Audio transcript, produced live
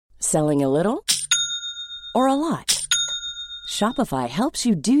Selling a little or a lot? Shopify helps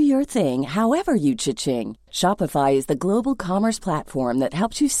you do your thing however you cha-ching. Shopify is the global commerce platform that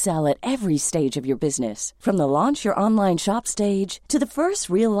helps you sell at every stage of your business. From the launch your online shop stage to the first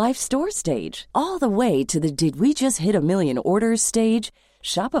real-life store stage, all the way to the did we just hit a million orders stage.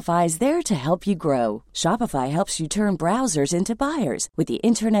 Shopify is there to help you grow. Shopify helps you turn browsers into buyers with the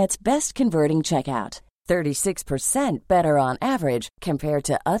internet's best converting checkout. 36% better on average compared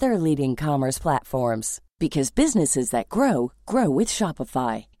to other leading commerce platforms. Because businesses that grow, grow with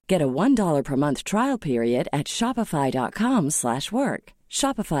Shopify. Get a $1 per month trial period at shopify.com/work.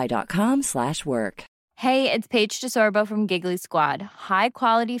 Shopify.com/work. Hey, it's Paige DeSorbo from Giggly Squad. High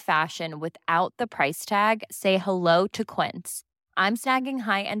quality fashion without the price tag. Say hello to Quince. I'm snagging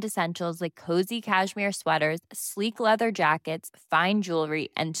high-end essentials like cozy cashmere sweaters, sleek leather jackets, fine jewelry,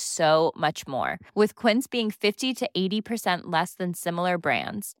 and so much more. With Quince being 50 to 80% less than similar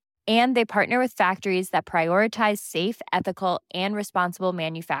brands. And they partner with factories that prioritize safe, ethical, and responsible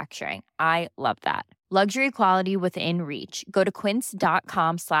manufacturing. I love that. Luxury quality within reach. Go to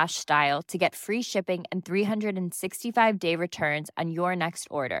quince.com/style to get free shipping and 365-day returns on your next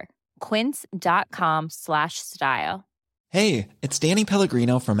order. Quince.com/style. Hey, it's Danny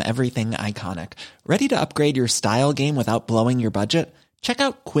Pellegrino from Everything Iconic. Ready to upgrade your style game without blowing your budget? Check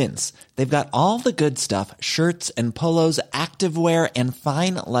out Quince. They've got all the good stuff, shirts and polos, activewear, and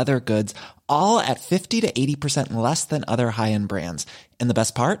fine leather goods, all at 50 to 80% less than other high-end brands. And the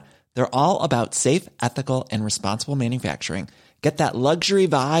best part? They're all about safe, ethical, and responsible manufacturing. Get that luxury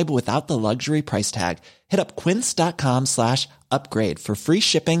vibe without the luxury price tag. Hit up quince.com/upgrade for free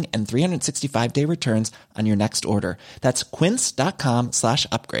shipping and 365-day returns on your next order. That's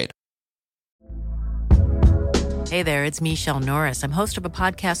quince.com/upgrade. Hey there, it's Michelle Norris. I'm host of a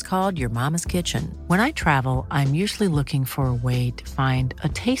podcast called Your Mama's Kitchen. When I travel, I'm usually looking for a way to find a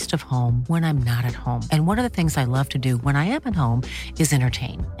taste of home when I'm not at home. And one of the things I love to do when I am at home is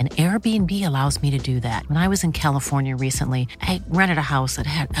entertain. And Airbnb allows me to do that. When I was in California recently, I rented a house that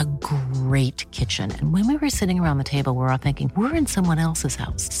had a great kitchen. And when we were sitting around the table, we're all thinking, we're in someone else's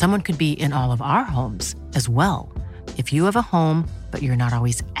house. Someone could be in all of our homes as well. If you have a home, but you're not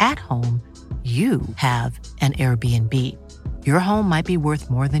always at home, you have an Airbnb. Your home might be worth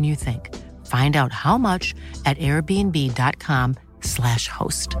more than you think. Find out how much at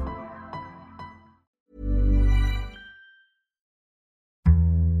airbnb.com/host.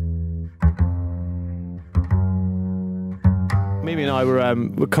 Mimi and I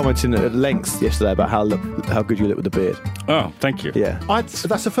were commenting at length yesterday about how good you look with the beard. Oh, thank you. Yeah.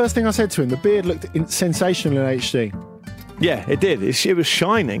 That's the first thing I said to him. The beard looked sensational in HD. Yeah, it did. It was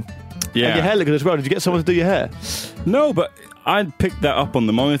shining. Yeah. And your hair looked good as well. Did you get someone to do your hair? No, but I picked that up on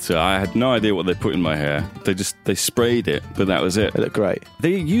the monitor. I had no idea what they put in my hair. They sprayed it, but that was it. It looked great.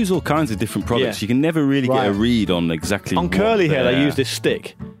 They use all kinds of different products. Yeah. You can never really get a read on exactly on curly hair, they use this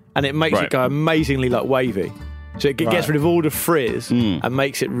stick, and it makes it go amazingly wavy. So it gets rid of all the frizz and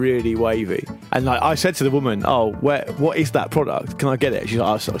makes it really wavy. And I said to the woman, what is that product? Can I get it? She's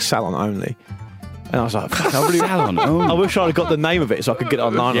like, it's like salon only. And I was like, salon only. I wish I had got the name of it so I could get it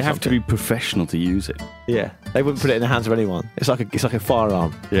online. You have to be professional to use it. Yeah, they wouldn't put it in the hands of anyone. It's like a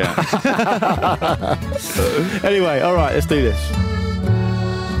firearm. Yeah. Anyway, all right, let's do this.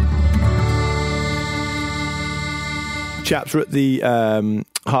 Chaps, we're at the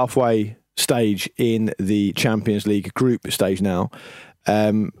halfway stage in the Champions League group stage now.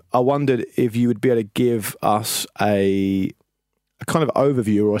 I wondered if you would be able to give us a kind of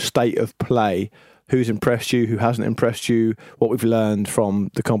overview or a state of play. Who's impressed you, who hasn't impressed you, what we've learned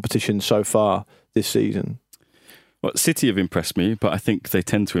from the competition so far this season? Well, City have impressed me, but I think they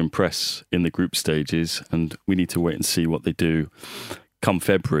tend to impress in the group stages, and we need to wait and see what they do come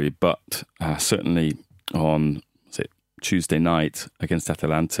February. But certainly on Tuesday night against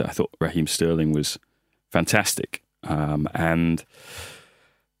Atalanta, I thought Raheem Sterling was fantastic. And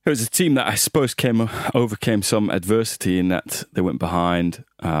it was a team that I suppose overcame some adversity in that they went behind.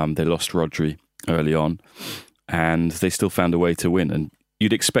 They lost Rodri early on, and they still found a way to win. And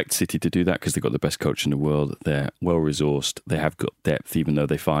you'd expect City to do that because they've got the best coach in the world. They're well-resourced. They have got depth, even though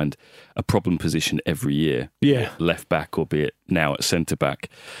they find a problem position every year. Yeah. Left back, albeit now at centre-back.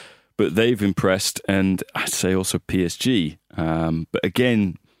 But they've impressed, and I'd say also PSG. But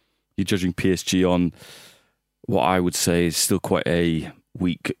again, you're judging PSG on what I would say is still quite a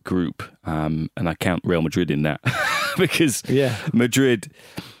weak group. And I count Real Madrid in that because Madrid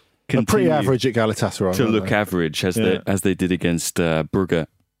are pretty average at Galatasaray to look average as they did against Brugge.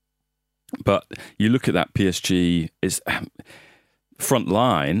 But you look at that PSG, is front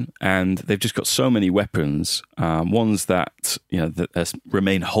line, and they've just got so many weapons. Ones that that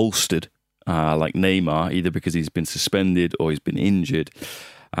remain holstered, like Neymar, either because he's been suspended or he's been injured.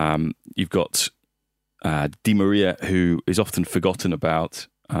 You've got Di Maria, who is often forgotten about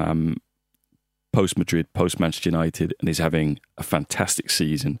post Madrid, post Manchester United, and is having a fantastic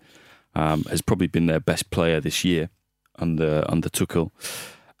season. Has probably been their best player this year under Tuchel,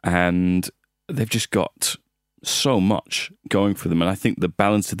 and they've just got so much going for them. And I think the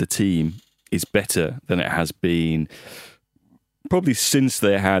balance of the team is better than it has been probably since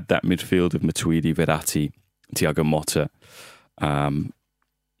they had that midfield of Matuidi, Verratti, Thiago Motta.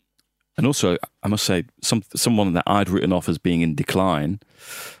 And also, I must say, someone that I'd written off as being in decline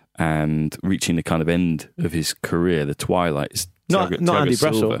and reaching the kind of end of his career, the twilight, is Not Andy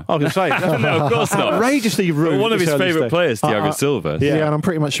Brassel. I was going to say. No, of course not. Outrageously rude. But one of his favourite players, Thiago Silva. Yeah, and I'm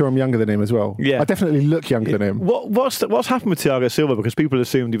pretty much sure I'm younger than him as well. Yeah. I definitely look younger than him. What's happened with Thiago Silva? Because people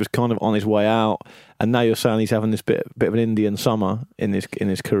assumed he was kind of on his way out, and now you're saying he's having this bit of an Indian summer in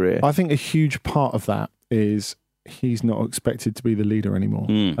his career. I think a huge part of that is he's not expected to be the leader anymore.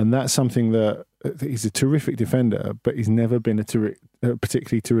 And that's something that he's a terrific defender, but he's never been a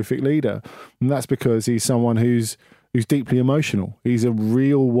particularly terrific leader. And that's because he's someone who's deeply emotional. He's a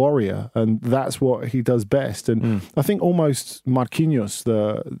real warrior, and that's what he does best. And I think almost Marquinhos,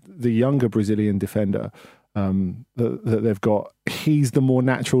 the younger Brazilian defender that they've got, he's the more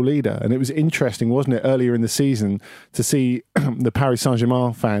natural leader. And it was interesting, wasn't it, earlier in the season to see the Paris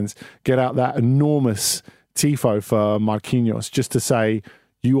Saint-Germain fans get out that enormous tifo for Marquinhos, just to say,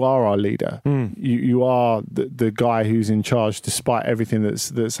 you are our leader. You are the guy who's in charge, despite everything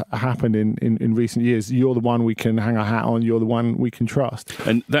that's happened in recent years. You're the one we can hang our hat on. You're the one we can trust.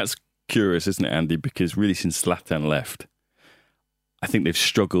 And that's curious, isn't it, Andy? Because really, since Zlatan left, I think they've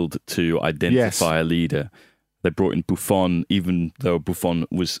struggled to identify a leader. They brought in Buffon, even though Buffon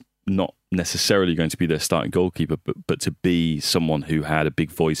was not necessarily going to be their starting goalkeeper, but to be someone who had a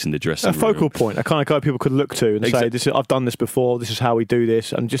big voice in the dressing room. A focal point, a kind of guy people could look to and say, "This is, I've done this before, this is how we do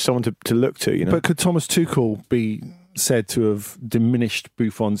this," and just someone to look to, you know. But could Thomas Tuchel be said to have diminished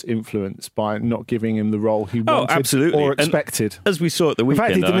Buffon's influence by not giving him the role he wanted absolutely. or expected? And as we saw at the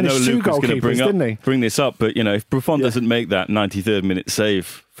weekend, in fact, he I know diminished two Luke was going goalkeepers, to bring this up, but if Buffon doesn't make that 93rd minute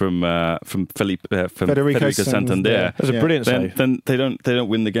save from Federico Santander, that's a brilliant save. Then they don't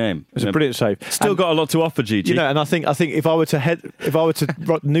win the game. It's a brilliant save. Still got a lot to offer, Gigi. And I think if I were to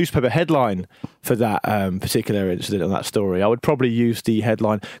write the newspaper headline for that particular incident and that story, I would probably use the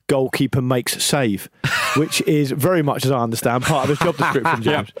headline "Goalkeeper makes save," which is very much, as I understand, part of his job description,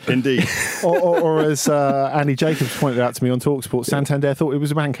 James. Yeah, indeed. or as Andy Jacobs pointed out to me on TalkSport, Santander thought it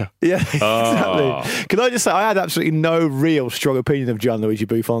was a banker. Yeah, exactly. Can I just say, I had absolutely no real strong opinion of Gianluigi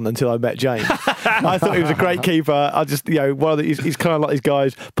Buffon until I met James. I thought he was a great keeper. I just, he's kind of like these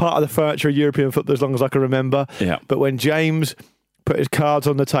guys, part of the furniture of European football as long as I can remember. Yeah. But when James put his cards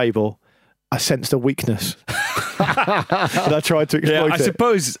on the table, I sensed a weakness. And I tried to exploit it. I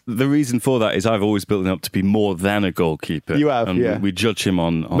suppose the reason for that is I've always built him up to be more than a goalkeeper. You have, and we judge him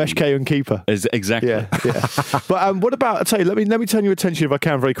on Meshke and keeper. Exactly. Yeah. But what about? I tell you, let me turn your attention, if I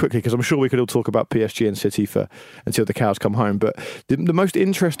can, very quickly, because I'm sure we could all talk about PSG and City until the cows come home. But the most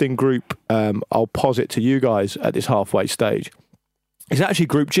interesting group I'll posit to you guys at this halfway stage is actually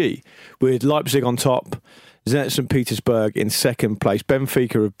Group G, with Leipzig on top, Zenit St. Petersburg in second place.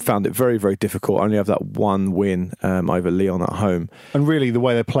 Benfica have found it very, very difficult. Only have that one win over Lyon at home. And really, the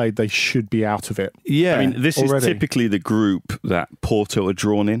way they played, they should be out of it. Yeah. I mean, this is typically the group that Porto are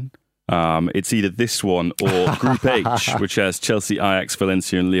drawn in. It's either this one or Group H, which has Chelsea, Ajax,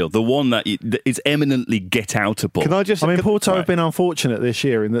 Valencia and Lille. The one that is eminently get-outable. Porto have been unfortunate this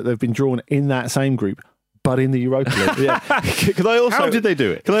year in that they've been drawn in that same group, but in the Europa League. How did they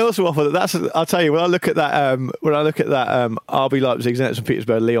do it? Can I also offer that? I'll tell you, when I look at that RB Leipzig, Zenit St.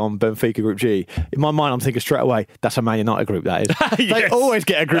 Petersburg, Lyon, Benfica Group G, in my mind I'm thinking straight away, that's a Man United group, that is. They always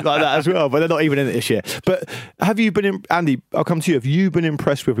get a group like that as well, but they're not even in it this year. But have you been, Andy, I'll come to you, have you been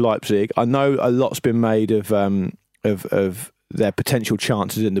impressed with Leipzig? I know a lot's been made of their potential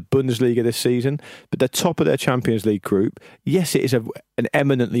chances in the Bundesliga this season, but they're top of their Champions League group. Yes, it is an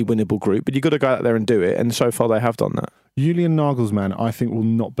eminently winnable group, but you've got to go out there and do it, and so far they have done that. Julian Nagelsmann, I think, will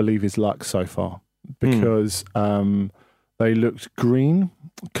not believe his luck so far, because they looked green,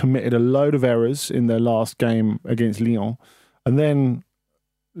 committed a load of errors in their last game against Lyon, and then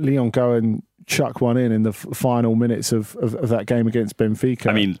Lyon go and chuck one in the final minutes of that game against Benfica.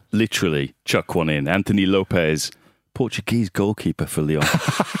 I mean, literally chuck one in. Anthony Lopez Portuguese goalkeeper for Lyon.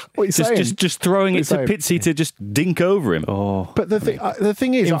 What are you saying? Just throwing it to saying? Pizzi to just dink over him. But the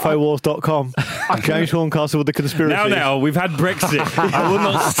thing is, Infowars.com. James Horncastle with the conspiracy. Now, we've had Brexit. I will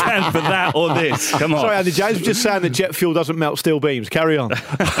not stand for that or this. Come on. Sorry, Andy. James was just saying that jet fuel doesn't melt steel beams. Carry on.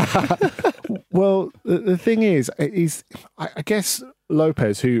 well, the thing is I guess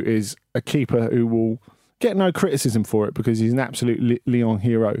Lopez, who is a keeper who will get no criticism for it because he's an absolute Lyon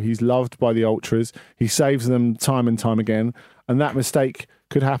hero. He's loved by the ultras. He saves them time and time again, and that mistake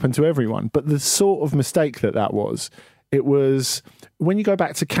could happen to everyone. But the sort of mistake that was, it was when you go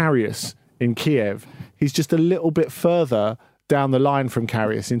back to Karius in Kiev, he's just a little bit further down the line from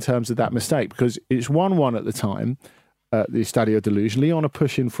Karius in terms of that mistake, because it's 1-1 at the time at the Stadio de Luge. Lyon are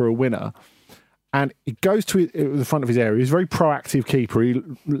pushing for a winner. And he goes to the front of his area. He's a very proactive keeper. He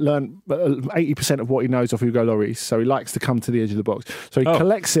learned 80% of what he knows off Hugo Lloris, so he likes to come to the edge of the box. So he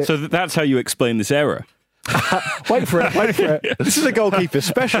collects it. So that's how you explain this error. Wait for it. This is a goalkeeper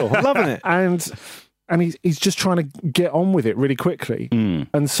special. I'm loving it. And he's just trying to get on with it really quickly.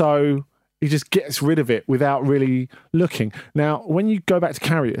 And so he just gets rid of it without really looking. Now, when you go back to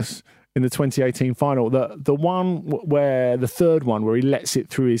Karius in the 2018 final, the one where the third one where he lets it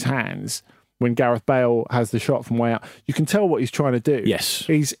through his hands, when Gareth Bale has the shot from way out, you can tell what he's trying to do. Yes.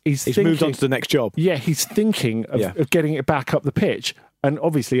 He's thinking, moved on to the next job. Yeah, he's thinking of getting it back up the pitch. And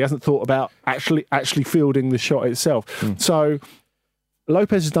obviously he hasn't thought about actually fielding the shot itself. So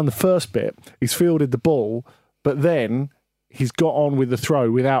Lopez has done the first bit. He's fielded the ball, but then he's got on with the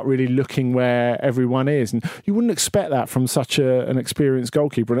throw without really looking where everyone is. And you wouldn't expect that from such an experienced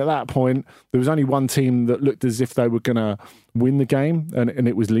goalkeeper. And at that point, there was only one team that looked as if they were going to win the game, and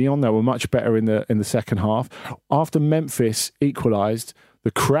it was Lyon. They were much better in the second half. After Memphis equalised,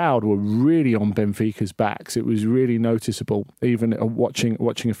 the crowd were really on Benfica's backs. It was really noticeable, even watching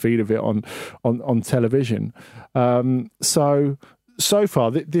a feed of it on television. So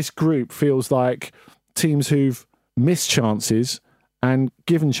far, this group feels like teams who've missed chances and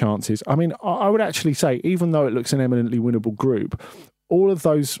given chances. I mean, I would actually say, even though it looks an eminently winnable group, all of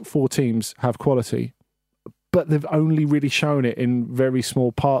those four teams have quality, but they've only really shown it in very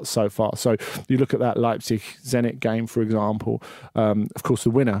small parts so far. So you look at that Leipzig-Zenit game, for example. Of course, the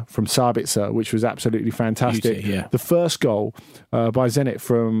winner from Sabitzer, which was absolutely fantastic. Beauty, yeah. The first goal by Zenit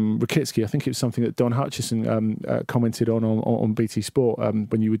from Rakitsky, I think it was something that Don Hutchison commented on BT Sport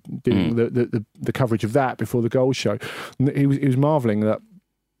when you were doing the coverage of that before the goal show. And he was marvelling that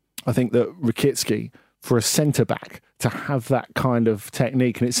I think that Rakitsky, for a centre-back, to have that kind of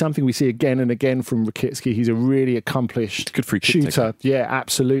technique. And it's something we see again and again from Rakitsky. He's a really accomplished good free kick shooter. Yeah,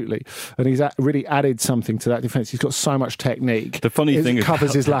 absolutely. And he's really added something to that defence. He's got so much technique. The funny thing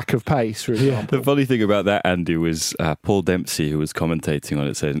covers his lack of pace, for example. The funny thing about that, Andy, was Paul Dempsey, who was commentating on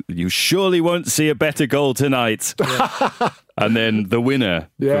it, said, "You surely won't see a better goal tonight." Yeah. And then the winner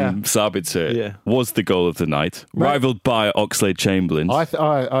from Sabitzer was the goal of the night, rivaled by Oxlade-Chamberlain.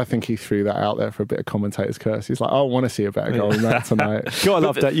 I think he threw that out there for a bit of commentator's curse. He's like, I want to see a better goal than that tonight. You got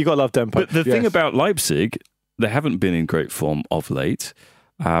to love Dempo. But the thing about Leipzig, they haven't been in great form of late.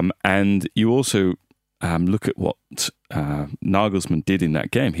 And you also look at what Nagelsmann did in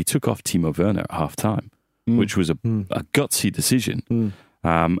that game. He took off Timo Werner at half-time, which was a gutsy decision.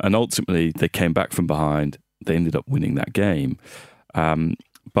 And ultimately, they came back from behind. They ended up winning that game.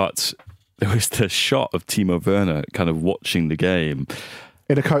 But there was the shot of Timo Werner kind of watching the game.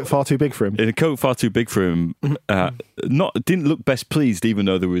 In a coat far too big for him. Didn't look best pleased, even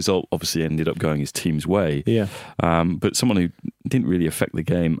though the result obviously ended up going his team's way. Yeah. But someone who didn't really affect the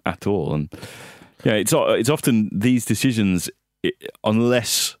game at all. And yeah, it's often these decisions,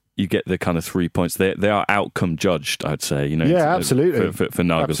 unless you get the kind of 3 points, they are outcome judged, I'd say. You know, absolutely. For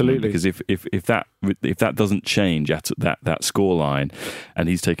Nagelsmann, absolutely. Because if that doesn't change at that scoreline, and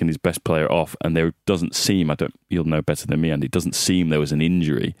he's taken his best player off, and there doesn't seem, you'll know better than me, and it doesn't seem there was an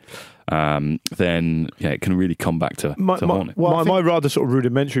injury, then it can really come back to haunt it. My rather sort of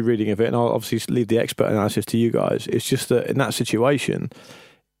rudimentary reading of it, and I'll obviously leave the expert analysis to you guys, it's just that in that situation,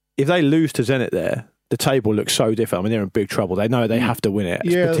 if they lose to Zenit there, the table looks so different. I mean, they're in big trouble. They know they have to win it,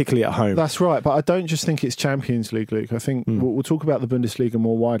 particularly at home. That's right. But I don't just think it's Champions League, Luke. I think we'll talk about the Bundesliga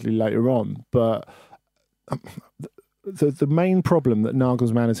more widely later on. But the main problem that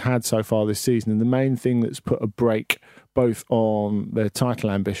Nagelsmann has had so far this season, and the main thing that's put a brake both on their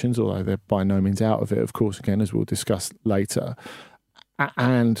title ambitions, although they're by no means out of it, of course, again, as we'll discuss later,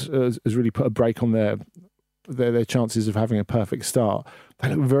 and has really put a brake on their chances of having a perfect start.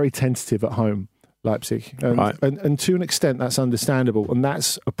 They look very tentative at home, Leipzig. And to an extent, that's understandable. And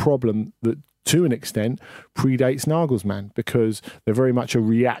that's a problem that to an extent, predates Nagelsmann, because they're very much a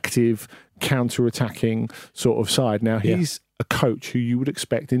reactive, counter-attacking sort of side. Now, he's a coach who you would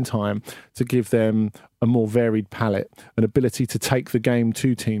expect in time to give them a more varied palette, an ability to take the game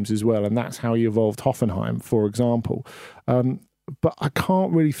to teams as well. And that's how he evolved Hoffenheim, for example. But I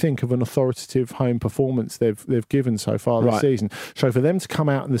can't really think of an authoritative home performance they've given so far this season. So for them to come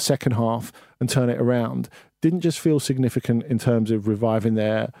out in the second half and turn it around didn't just feel significant in terms of reviving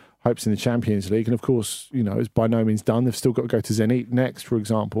their hopes in the Champions League. And of course, it's by no means done. They've still got to go to Zenit next, for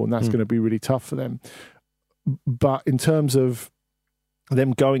example, and that's going to be really tough for them. But in terms of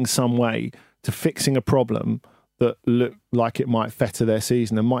them going some way to fixing a problem that looked like it might fetter their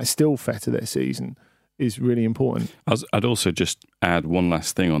season and might still fetter their season is really important. I'd also just add one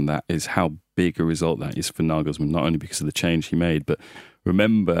last thing on that, is how big a result that is for Nagelsmann, not only because of the change he made, but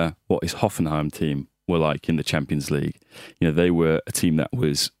remember what his Hoffenheim team were like in the Champions League. They were a team that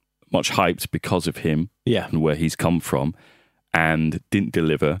was much hyped because of him and where he's come from, and didn't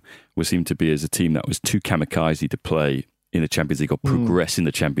deliver, was seen to be as a team that was too kamikaze to play in the Champions League or progress in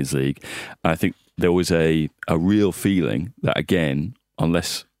the Champions League. I think there was a real feeling that, again,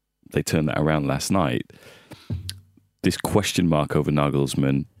 unless they turned that around last night, this question mark over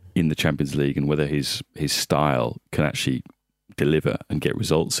Nagelsmann in the Champions League and whether his style can actually deliver and get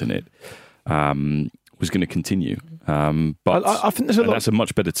results in it was going to continue. But I think that's a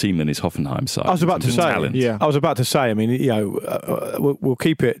much better team than his Hoffenheim side. I was about to say, talent. I was about to say, I mean, we'll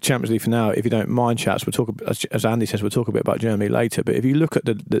keep it Champions League for now, if you don't mind, chats. We'll talk, as Andy says, we'll talk a bit about Germany later. But if you look at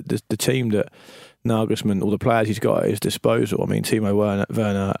the team that Nagelsmann, all the players he's got at his disposal, I mean, Timo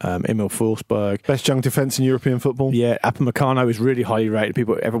Werner, Emil Forsberg. Best young defence in European football. Yeah, Upamecano is really highly rated.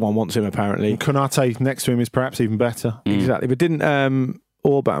 Everyone wants him, apparently. And Konate next to him is perhaps even better. Exactly. But didn't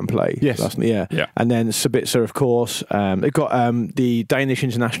Orban play last night? Yeah. And then Sabitzer, of course. They've got the Danish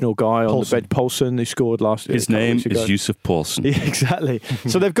international guy on the bed, Poulsen, who scored last year. His name is Yusuf Poulsen. Yeah, exactly.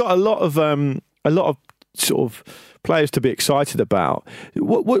 So they've got a lot of sort of players to be excited about.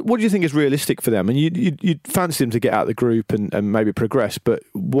 What do you think is realistic for them? And you'd fancy them to get out of the group and maybe progress, but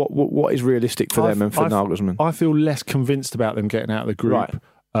what is realistic for them and for Nagelsmann? I feel less convinced about them getting out of the group.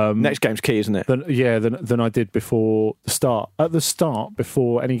 Right. Next game's key, isn't it? Than I did before the start. At the start,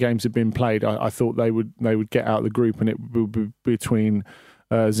 before any games had been played, I thought they would get out of the group, and it would be between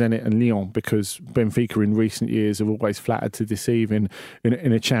Zenit and Lyon, because Benfica in recent years have always flattered to deceive in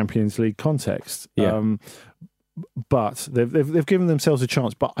a Champions League context. Yeah. But they've given themselves a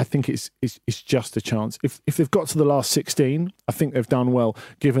chance, but I think it's just a chance. If they've got to the last 16, I think they've done well,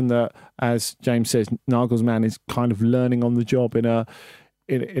 given that, as James says, Nagelsmann is kind of learning on the job in a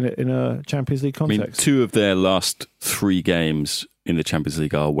Champions League context. I mean, 2 of their last 3 games in the Champions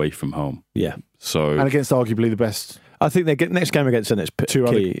League are away from home. Yeah. And against arguably the best. I think they get next game against Zenit's 2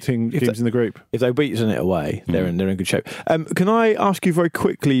 other teams in the group. If they beat Zenit away, they're in good shape. Can I ask you very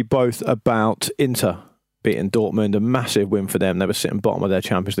quickly both about Inter beating Dortmund? A massive win for them. They were sitting bottom of their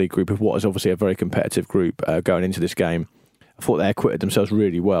Champions League group of what is obviously a very competitive group going into this game. I thought they acquitted themselves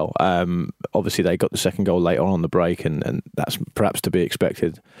really well. Obviously, they got the second goal late on the break, and that's perhaps to be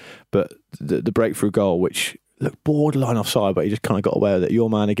expected. But the breakthrough goal, which looked borderline offside, but he just kind of got away with it. Your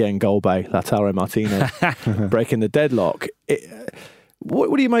man again, Golbe, Lautaro Martinez, breaking the deadlock.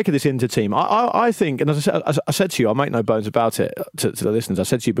 What do you make of this Inter team? I think, and as I said to you, I make no bones about it to the listeners. I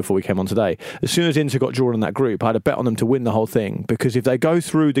said to you before we came on today, as soon as Inter got drawn in that group, I had a bet on them to win the whole thing, because if they go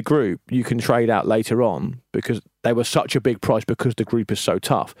through the group, you can trade out later on, because they were such a big price because the group is so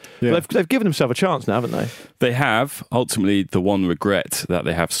tough. Yeah. But they've given themselves a chance now, haven't they? They have. Ultimately, the one regret that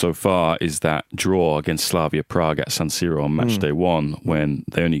they have so far is that draw against Slavia Prague at San Siro on match day 1, when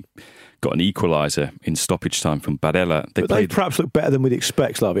they only got an equaliser in stoppage time from Barella. They perhaps look better than we'd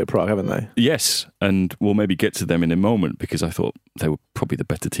expect, Slavia Prague, haven't they? Yes, and we'll maybe get to them in a moment, because I thought they were probably the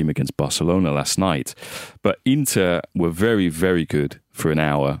better team against Barcelona last night. But Inter were very, very good for an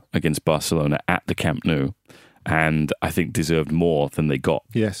hour against Barcelona at the Camp Nou, and I think deserved more than they got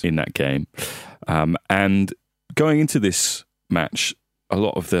in that game. And going into this match, a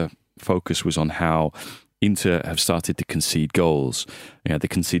lot of the focus was on how Inter have started to concede goals. They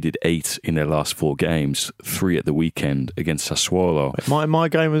conceded 8 in their last 4 games, 3 at the weekend against Sassuolo. My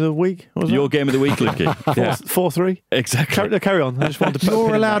game of the week? Your game of the week, Lucky. 4-3? Exactly. Carry on. I just wanted to put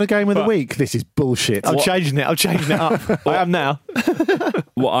You're allowed a game of the week? This is bullshit. I'm changing it up. I am now.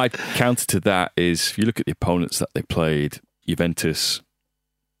 What I counter to that is, if you look at the opponents that they played, Juventus,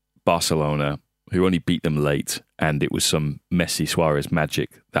 Barcelona, who only beat them late, and it was some Messi Suarez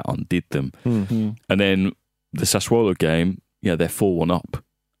magic that undid them. Mm-hmm. And then the Sassuolo game, they're 4-1 up,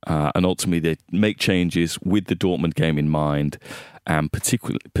 and ultimately they make changes with the Dortmund game in mind, and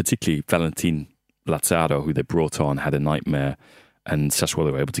particularly Valentin Lazaro, who they brought on, had a nightmare, and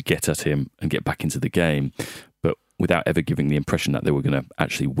Sassuolo were able to get at him and get back into the game, but without ever giving the impression that they were going to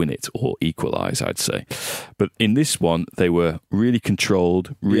actually win it or equalise, I'd say. But in this one, they were really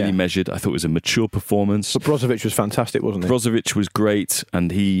controlled, really measured. I thought it was a mature performance. But Brozovic was fantastic, wasn't he? Brozovic was great,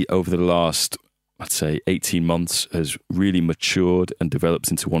 and he, over the last, I'd say, 18 months, has really matured and developed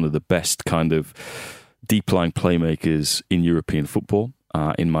into one of the best kind of deep-lying playmakers in European football,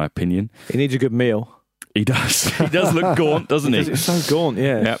 in my opinion. He needs a good meal. He does. He does look gaunt, doesn't he? It's so gaunt,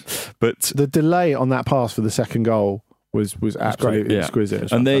 yeah. But the delay on that pass for the second goal was absolutely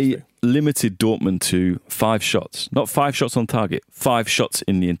exquisite. And they limited Dortmund to 5 shots. Not 5 shots on target, 5 shots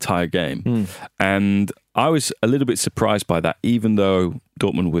in the entire game. And I was a little bit surprised by that, even though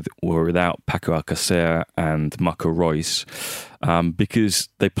Dortmund were without Paco Alcacer and Marco Reus, because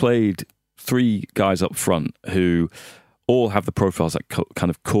they played 3 guys up front who all have the profiles that kind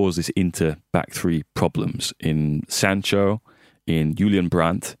of cause this back 3 problems in Sancho, in Julian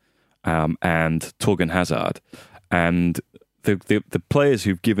Brandt, and Torgan Hazard. And the players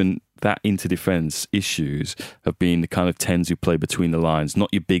who've given that inter-defence issues have been the kind of 10s who play between the lines, not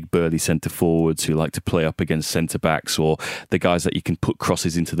your big burly centre-forwards who like to play up against centre-backs, or the guys that you can put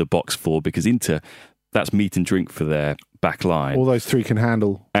crosses into the box for, because Inter, that's meat and drink for their back line. All those 3 can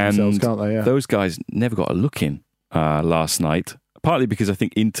handle themselves, can't they? Yeah. Those guys never got a look in last night, partly because I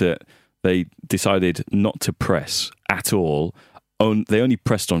think Inter, they decided not to press at all. They only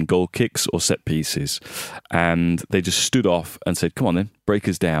pressed on goal kicks or set pieces, and they just stood off and said, come on then, break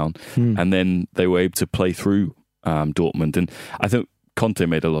us down. And then they were able to play through Dortmund. And I think Conte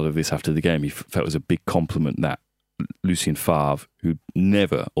made a lot of this after the game. He felt it was a big compliment that Lucien Favre, who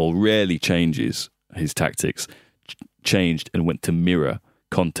never or rarely changes his tactics, changed and went to mirror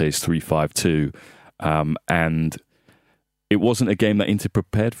Conte's 3-5-2. And it wasn't a game that Inter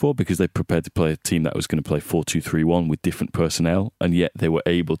prepared for, because they prepared to play a team that was going to play 4-2-3-1 with different personnel, and yet they were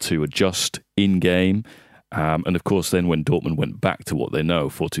able to adjust in-game. And of course, then when Dortmund went back to what they know,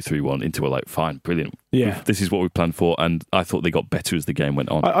 4-2-3-1, Inter were like, fine, brilliant. Yeah. This is what we planned for. And I thought they got better as the game went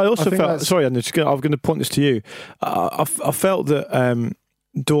on. I also felt, sorry, I'm going to point this to you. I felt that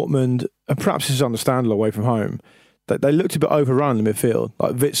Dortmund, and perhaps this is understandable away from home, that they looked a bit overrun in the midfield,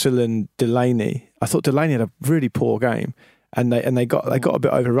 like Witsel and Delaney. I thought Delaney had a really poor game, and they got a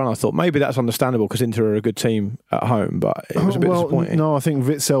bit overrun. I thought maybe that's understandable because Inter are a good team at home, but it was a bit disappointing. No, I think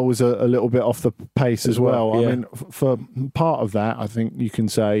Witsel was a little bit off the pace as well. Yeah. I mean, for part of that, I think you can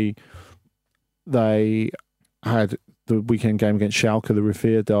say they had the weekend game against Schalke, the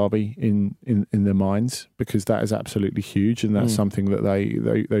Revere derby, in their minds, because that is absolutely huge, and that's something that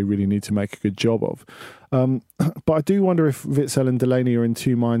they really need to make a good job of. But I do wonder if Witsel and Delaney are in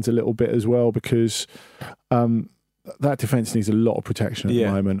 2 minds a little bit as well, because that defence needs a lot of protection at the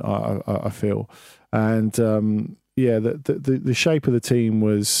moment, I feel. And the shape of the team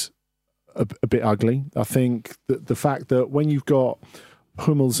was a bit ugly. I think that the fact that when you've got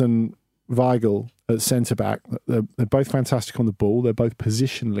Hummels and Weigl at centre-back, they're both fantastic on the ball. They're both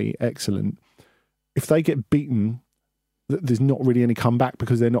positionally excellent. If they get beaten, there's not really any comeback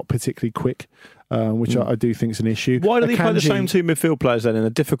because they're not particularly quick, which I do think is an issue. Why do they play the same 2 midfield players then in a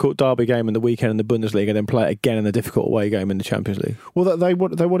difficult derby game in the weekend in the Bundesliga, and then play it again in a difficult away game in the Champions League? Well, they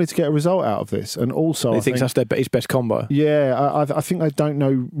wanted to get a result out of this, and also I think that's his best combo. Yeah, I think they don't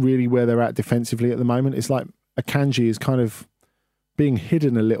know really where they're at defensively at the moment. It's like Akanji is kind of being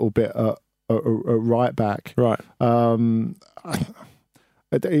hidden a little bit at right back. Right.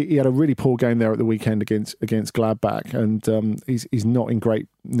 He had a really poor game there at the weekend against Gladbach, and he's not in great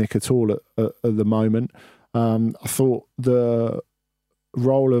nick at all at the moment. I thought the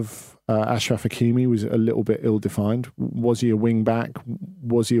role of Achraf Hakimi was a little bit ill-defined. Was he a wing back?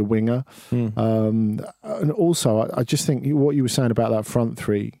 Was he a winger? And also, I just think what you were saying about that front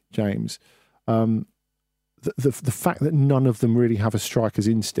 3, James, the fact that none of them really have a striker's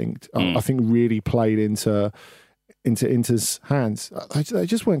instinct, I think really played into Inter's hands. They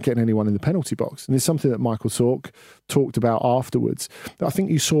just weren't getting anyone in the penalty box. And it's something that Michael Sork talked about afterwards. I think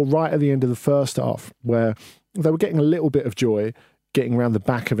you saw right at the end of the first half where they were getting a little bit of joy getting around the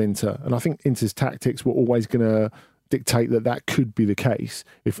back of Inter. And I think Inter's tactics were always going to dictate that could be the case.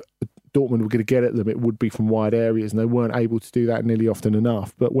 If Dortmund were going to get at them, it would be from wide areas, and they weren't able to do that nearly often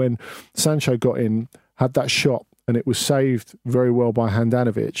enough. But when Sancho got in, had that shot, and it was saved very well by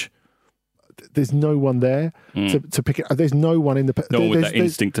Handanovic, there's no one there to pick it. There's no one in the... No one with that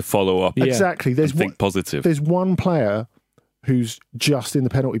instinct to follow up. Exactly. And think positive. There's one player who's just in the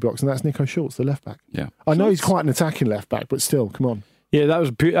penalty box, and that's Nico Schulz, the left back. Yeah. I know he's quite an attacking left back, but still, come on. Yeah, that was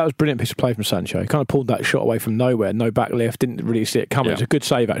a brilliant piece of play from Sancho. He kind of pulled that shot away from nowhere, no back lift, didn't really see it coming. Yeah. It was a good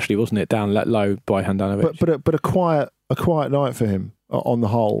save, actually, wasn't it? Down let low by Handanovic. But a quiet night for him on the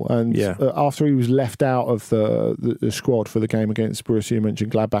whole. And after he was left out of the squad for the game against Borussia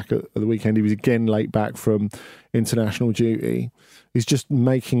Mönchengladbach at the weekend, he was again late back from international duty. He's just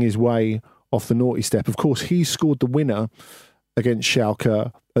making his way off the naughty step. Of course, he scored the winner against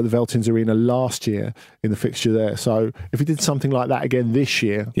Schalke at the Veltins Arena last year in the fixture there. So if he did something like that again this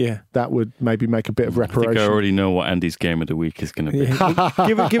year, that would maybe make a bit of reparation. I think I already know what Andy's game of the week is going to be.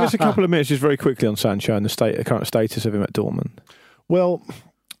 Yeah. give us a couple of minutes just very quickly on Sancho and the current status of him at Dortmund. Well,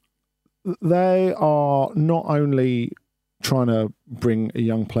 they are not only trying to bring a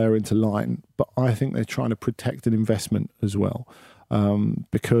young player into line, but I think they're trying to protect an investment as well,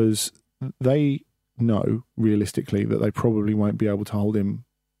 because they know realistically that they probably won't be able to hold him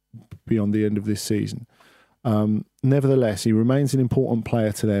beyond the end of this season. Nevertheless, he remains an important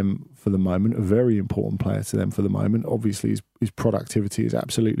player to them for the moment, a very important player to them for the moment. Obviously, his productivity is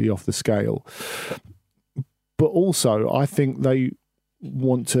absolutely off the scale. But also, I think they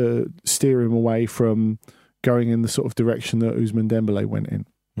want to steer him away from going in the sort of direction that Ousmane Dembélé went in.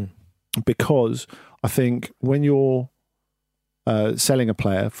 Because I think when you're selling a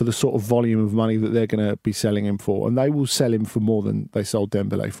player for the sort of volume of money that they're going to be selling him for, and they will sell him for more than they sold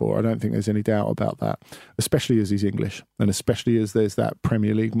Dembélé for. I don't think there's any doubt about that, especially as he's English and especially as there's that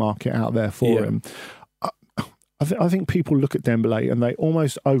Premier League market out there for him. I think people look at Dembélé and they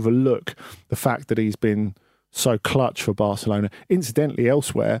almost overlook the fact that he's been so clutch for Barcelona. Incidentally,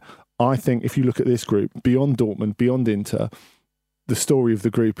 elsewhere, I think if you look at this group, beyond Dortmund, beyond Inter, the story of the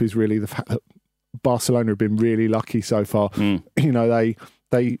group is really the fact that Barcelona have been really lucky so far. You know,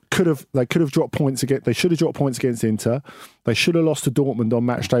 they could have dropped points against. They should have dropped points against Inter. They should have lost to Dortmund on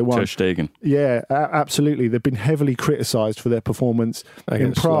match day 1. Ter Stegen. Yeah, absolutely. They've been heavily criticised for their performance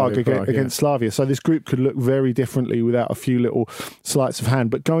against in Prague against Slavia. So this group could look very differently without a few little sleights of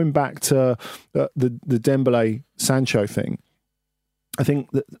hand. But going back to the Dembélé Sancho thing, I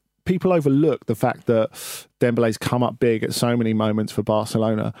think that people overlook the fact that Dembele's come up big at so many moments for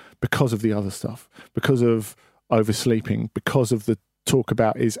Barcelona because of the other stuff, because of oversleeping, because of the talk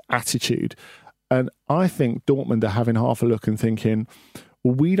about his attitude. And I think Dortmund are having half a look and thinking,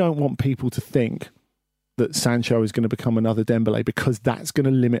 well, we don't want people to think that Sancho is going to become another Dembélé, because that's going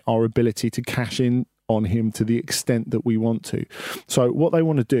to limit our ability to cash in on him to the extent that we want to. So what they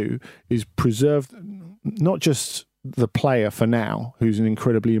want to do is preserve not just the player for now, who's an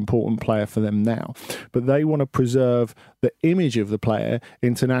incredibly important player for them now, but they want to preserve the image of the player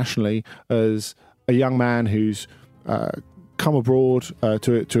internationally as a young man who's come abroad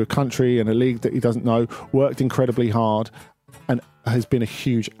to a country and a league that he doesn't know, worked incredibly hard, and has been a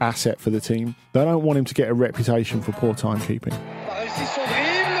huge asset for the team. They don't want him to get a reputation for poor timekeeping.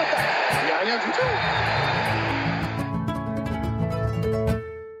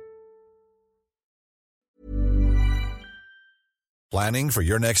 Planning for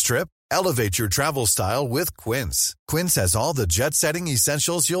your next trip? Elevate your travel style with Quince. Quince has all the jet-setting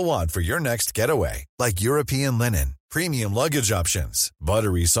essentials you'll want for your next getaway, like European linen, premium luggage options,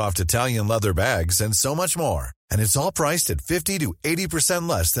 buttery soft Italian leather bags, and so much more. And it's all priced at 50 to 80%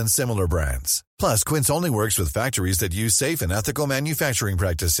 less than similar brands. Plus, Quince only works with factories that use safe and ethical manufacturing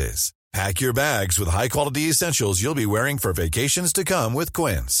practices. Pack your bags with high-quality essentials you'll be wearing for vacations to come with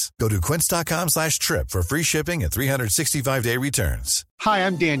Quince. Go to quince.com/trip for free shipping and 365-day returns. Hi,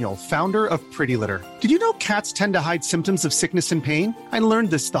 I'm Daniel, founder of Pretty Litter. Did you know cats tend to hide symptoms of sickness and pain? I learned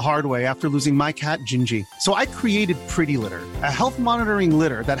this the hard way after losing my cat, Gingy. So I created Pretty Litter, a health monitoring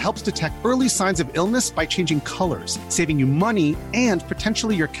litter that helps detect early signs of illness by changing colors, saving you money and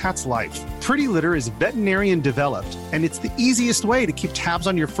potentially your cat's life. Pretty Litter is veterinarian developed, and it's the easiest way to keep tabs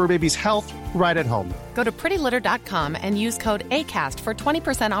on your fur baby's health right at home. Go to prettylitter.com and use code ACAST for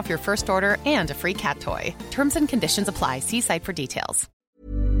 20% off your first order and a free cat toy. Terms and conditions apply. See site for details.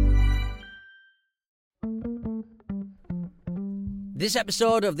 This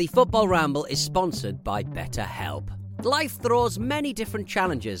episode of the Football Ramble is sponsored by BetterHelp. Life throws many different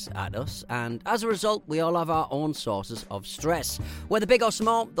challenges at us, and as a result, we all have our own sources of stress. Whether big or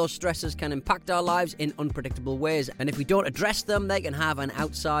small, those stresses can impact our lives in unpredictable ways, and if we don't address them, they can have an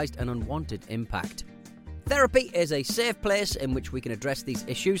outsized and unwanted impact. Therapy is a safe place in which we can address these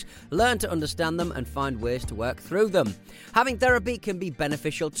issues, learn to understand them, and find ways to work through them. Having therapy can be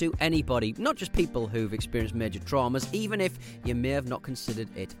beneficial to anybody, not just people who've experienced major traumas, even if you may have not considered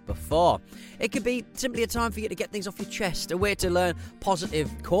it before. It could be simply a time for you to get things off your chest, a way to learn positive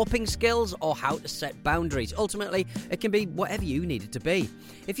coping skills, or how to set boundaries. Ultimately, it can be whatever you need it to be.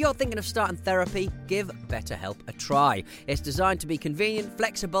 If you're thinking of starting therapy, give BetterHelp a try. It's designed to be convenient,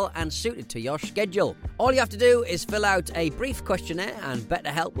 flexible, and suited to your schedule. All you have to do is fill out a brief questionnaire, and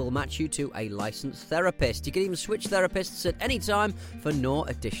BetterHelp will match you to a licensed therapist. You can even switch therapists at any time for no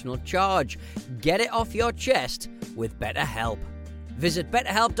additional charge. Get it off your chest with BetterHelp. Visit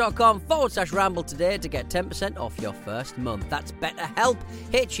betterhelp.com/ramble today to get 10% off your first month. That's BetterHelp,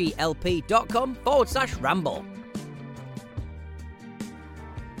 HELP.com/ramble.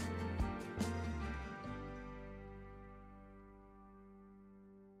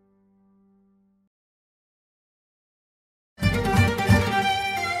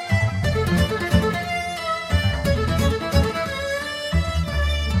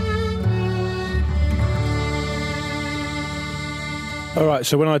 All right,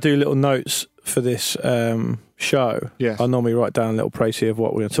 so when I do little notes for this show, Yes. I normally write down a little précis of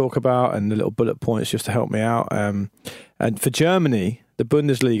what we're going to talk about and the little bullet points just to help me out. And for Germany, the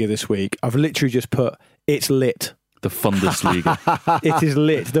Bundesliga this week, I've literally just put, it's lit. The Fundesliga. It is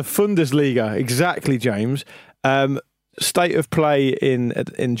lit. The Fundesliga, exactly, James. State of play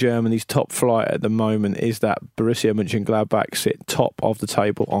in Germany's top flight at the moment is that Borussia Mönchengladbach sit top of the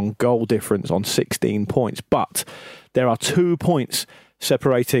table on goal difference on 16 points. But there are 2 points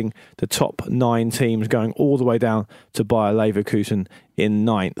separating the top 9 teams going all the way down to Bayer Leverkusen in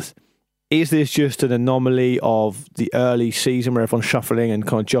 9th. Is this just an anomaly of the early season where everyone's shuffling and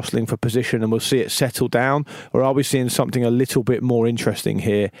kind of jostling for position and we'll see it settle down? Or are we seeing something a little bit more interesting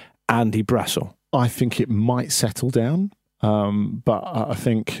here? Andy Brassel. I think it might settle down, but I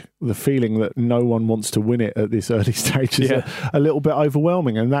think the feeling that no one wants to win it at this early stage is a little bit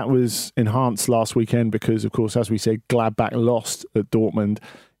overwhelming. And that was enhanced last weekend because, of course, as we said, Gladbach lost at Dortmund,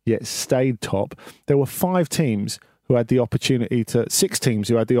 yet stayed top. There were 6 teams who had the opportunity to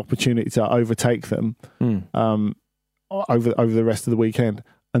overtake them over the rest of the weekend,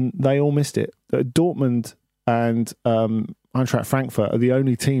 and they all missed it. Dortmund and Eintracht Frankfurt are the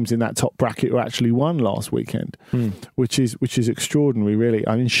only teams in that top bracket who actually won last weekend, which is extraordinary, really.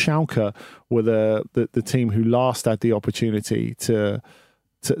 I mean, Schalke were the team who last had the opportunity to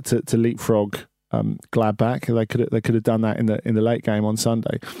leapfrog Gladbach. They could have done that in the late game on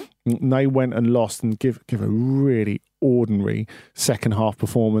Sunday. And they went and lost and give a really ordinary second half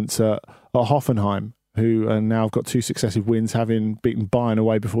performance at Hoffenheim, who now have got 2 successive wins, having beaten Bayern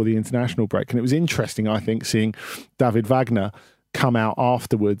away before the international break. And it was interesting, I think, seeing David Wagner come out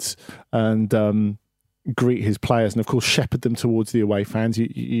afterwards and greet his players and, of course, shepherd them towards the away fans.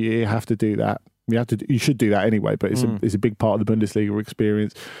 You have to do that. You should do that anyway, but it's a big part of the Bundesliga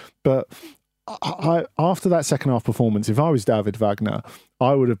experience. But after that second half performance, if I was David Wagner,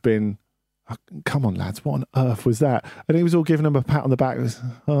 I would have been, come on, lads, what on earth was that? And he was all giving them a pat on the back. It was,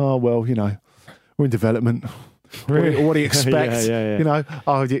 oh, well, you know, we're in development. Really? What do you expect? Yeah. You know,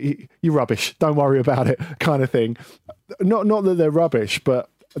 oh, you're rubbish. Don't worry about it, kind of thing. Not that they're rubbish, but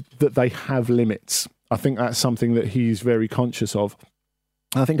that they have limits. I think that's something that he's very conscious of.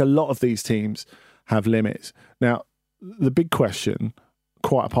 I think a lot of these teams have limits. Now, the big question,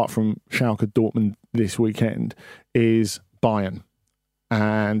 quite apart from Schalke Dortmund this weekend, is Bayern.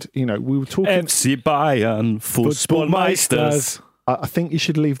 And, you know, we were talking... FC Bayern, Fußballmeisters. I think you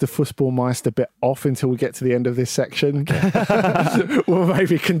should leave the Fußballmeister bit off until we get to the end of this section. We'll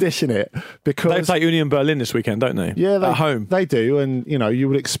maybe condition it. Because They play Union Berlin this weekend, don't they? Yeah, at home. They do. And, you know, you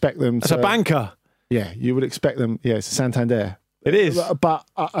would expect them It's a banker. Yeah, you would expect them. Yeah, it's Santander. It is. But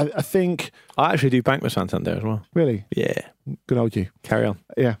I think... I actually do bank with Santander as well. Really? Yeah. Good old you. Carry on.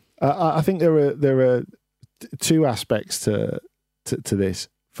 Yeah. I think there are 2 aspects to this.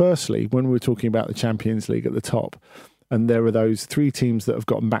 Firstly, when we were talking about the Champions League at the top, and there are those 3 teams that have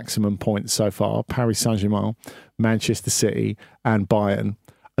got maximum points so far, Paris Saint-Germain, Manchester City and Bayern.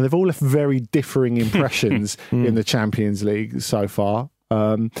 And they've all left very differing impressions in the Champions League so far.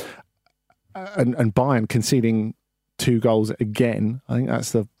 And Bayern conceding 2 goals again. I think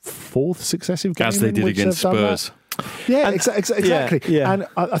that's the 4th successive game. As they did against Spurs. Yeah, exactly. Yeah. And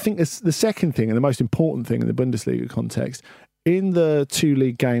I think it's the second thing and the most important thing in the Bundesliga context, in the 2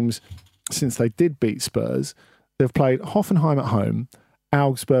 league games since they did beat Spurs, they've played Hoffenheim at home,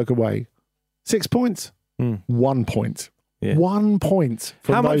 Augsburg away. 6 points. 1 point. Yeah. 1 point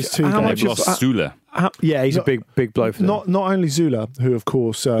from those 2 games. They've lost Süle. He's a big blow for them. Not only Zula, who of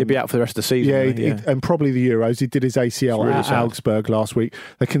course he'll be out for the rest of the season. And probably the Euros. He did his ACL at Augsburg last week.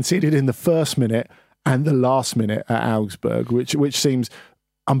 They conceded in the first minute and the last minute at Augsburg, which seems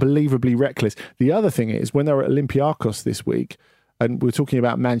unbelievably reckless. The other thing is, when they were at Olympiacos this week, and we're talking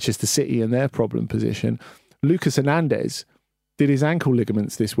about Manchester City and their problem position, Lucas Hernandez did his ankle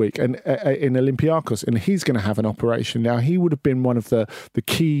ligaments this week and in Olympiacos, and he's going to have an operation. Now, he would have been one of the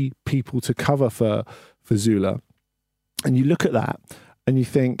key people to cover for Zula. And you look at that and you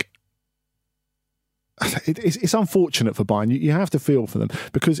think, it's unfortunate for Bayern. You have to feel for them,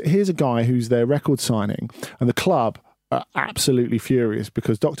 because here's a guy who's their record signing, and the club are absolutely furious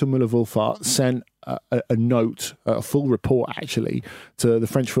because Dr. Müller-Wohlfahrt sent a note, a full report actually, to the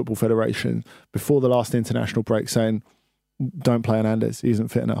French Football Federation before the last international break saying, don't play Hernandez, he isn't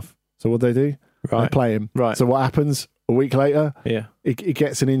fit enough. So what do? They play him. Right. So what happens? A week later, he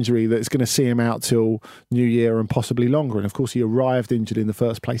gets an injury that's going to see him out till New Year and possibly longer. And of course, he arrived injured in the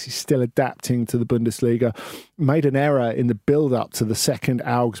first place. He's still adapting to the Bundesliga. Made an error in the build-up to the second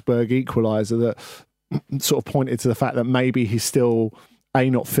Augsburg equaliser that sort of pointed to the fact that maybe he's still A,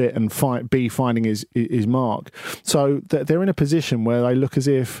 not fit, and B, finding his mark. So they're in a position where they look as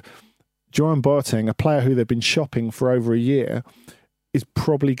if Jerome Boateng, a player who they've been shopping for over a year, is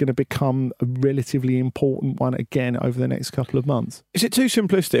probably going to become a relatively important one again over the next couple of months. Is it too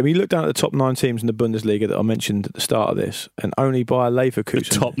simplistic? I mean, you look down at the top 9 teams in the Bundesliga that I mentioned at the start of this, and only Bayer Leverkusen...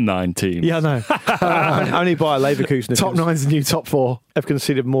 The top 9 teams. Yeah, I know. Only Bayer Leverkusen... Top 9's the new top 4. Have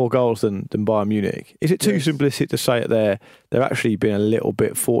conceded more goals than Bayern Munich. Is it too simplistic to say that they're actually been a little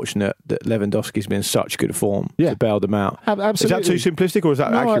bit fortunate that Lewandowski's been in such good form to bail them out? Absolutely. Is that too simplistic, or is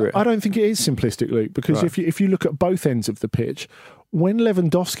that accurate? I don't think it is simplistic, Luke, because if you look at both ends of the pitch, when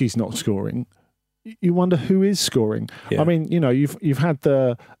Lewandowski's not scoring, you wonder who is scoring. Yeah. I mean, you've had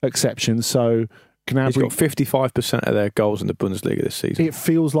the exceptions. So Gnabry, he's got 55% of their goals in the Bundesliga this season. It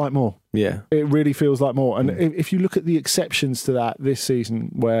feels like more. Yeah, it really feels like more. And if you look at the exceptions to that this season,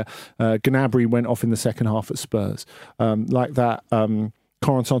 where Gnabry went off in the second half at Spurs, like that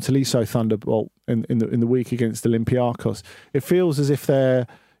Corentin Tolisso thunderbolt in the week against Olympiacos, it feels as if they're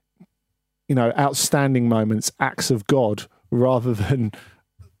outstanding moments, acts of God, rather than,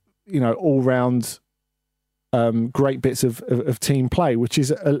 all-round great bits of team play, which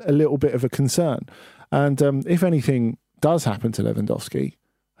is a little bit of a concern. And if anything does happen to Lewandowski,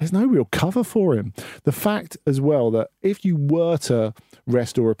 there's no real cover for him. The fact as well that if you were to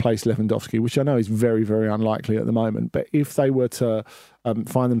rest or replace Lewandowski, which I know is very, very unlikely at the moment, but if they were to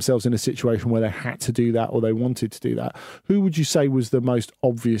find themselves in a situation where they had to do that or they wanted to do that, who would you say was the most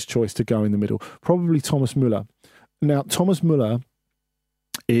obvious choice to go in the middle? Probably Thomas Müller. Now, Thomas Müller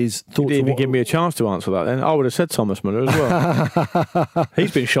is thought you didn't even give me a chance to answer that then. I would have said Thomas Müller as well. He's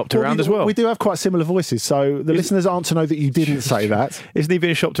been shopped around as well. We do have quite similar voices, so the listeners aren't to know that you didn't say that. Isn't he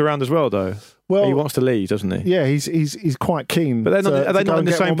being shopped around as well, though? Well, he wants to leave, doesn't he? Yeah, he's quite keen. But are they not in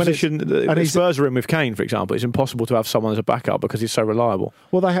the same position that Spurs are in with Kane, for example? It's impossible to have someone as a backup because he's so reliable.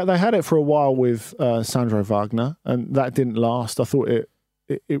 Well, they had it for a while with Sandro Wagner, and that didn't last. I thought it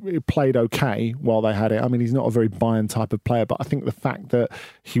played okay while they had it. I mean, he's not a very Bayern type of player, but I think the fact that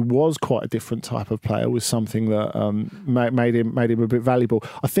he was quite a different type of player was something that made him a bit valuable.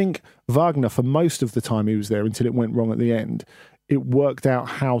 I think Wagner, for most of the time he was there until it went wrong at the end, it worked out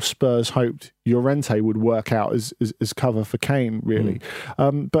how Spurs hoped Llorente would work out as cover for Kane, really.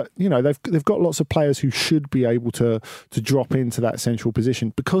 But they've got lots of players who should be able to drop into that central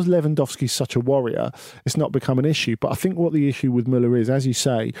position. Because Lewandowski's such a warrior, it's not become an issue. But I think what the issue with Müller is, as you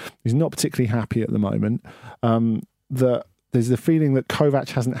say, he's not particularly happy at the moment. That there's the feeling that Kovac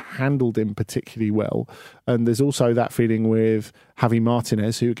hasn't handled him particularly well. And there's also that feeling with Javi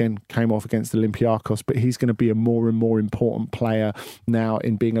Martinez, who again came off against Olympiacos, but he's going to be a more and more important player now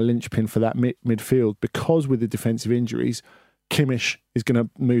in being a linchpin for that midfield, because with the defensive injuries, Kimmich is going to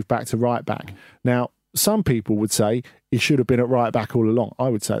move back to right back. Now, some people would say he should have been at right back all along. I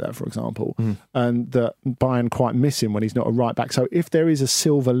would say that, for example, and that Bayern quite miss him when he's not a right back. So if there is a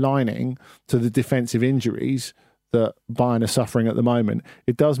silver lining to the defensive injuries that Bayern are suffering at the moment,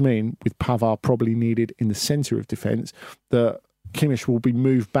 it does mean, with Pavard probably needed in the centre of defence, that Kimmich will be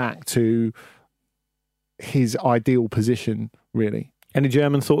moved back to his ideal position, really. Any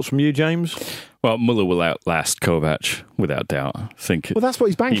German thoughts from you, James? Well, Müller will outlast Kovac, without doubt. I think. Well, that's what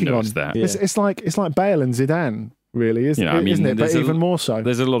he's banking on. That. Yeah. It's like Bale and Zidane, really, isn't it? But even more so.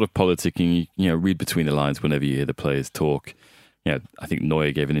 There's a lot of politicking. Read between the lines whenever you hear the players talk. I think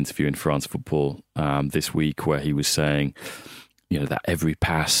Neuer gave an interview in France Football this week where he was saying, that every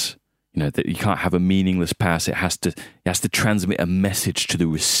pass that you can't have a meaningless pass. It has to transmit a message to the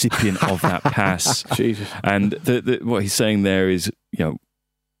recipient of that pass. Jesus. And what he's saying there is,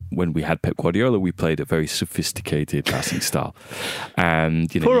 when we had Pep Guardiola, we played a very sophisticated passing style. And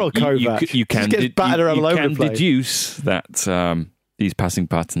poor old Kovac. You can deduce that these passing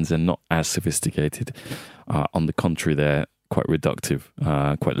patterns are not as sophisticated. On the contrary, they're quite reductive,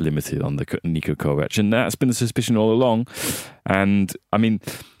 quite limited on the Niko Kovac. And that's been the suspicion all along. And I mean,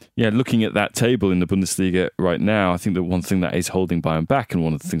 looking at that table in the Bundesliga right now, I think the one thing that is holding Bayern back, and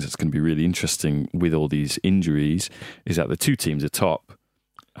one of the things that's going to be really interesting with all these injuries, is that the two teams atop,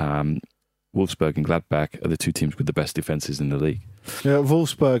 Wolfsburg and Gladbach, are the two teams with the best defences in the league. Yeah,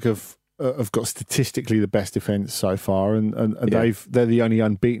 Wolfsburg have got statistically the best defence so far, and they're the only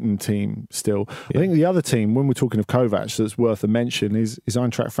unbeaten team still. I think the other team, when we're talking of Kovac, that's worth a mention is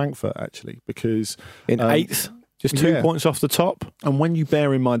Eintracht Frankfurt, actually, because in 8th. Just 2 points off the top. And when you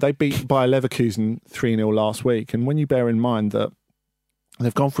bear in mind, they beat Bayer Leverkusen 3-0 last week. And when you bear in mind that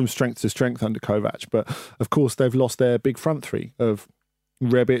they've gone from strength to strength under Kovac, but of course they've lost their big front three of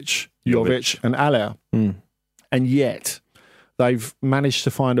Rebic, Jovic and Aller. And yet they've managed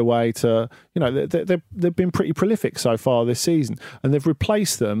to find a way to, they've been pretty prolific so far this season. And they've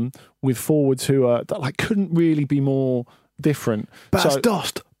replaced them with forwards who are couldn't really be more different. Bas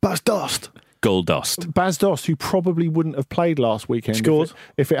Dost. Goal Dust. Bas Dost, who probably wouldn't have played last weekend. Scored.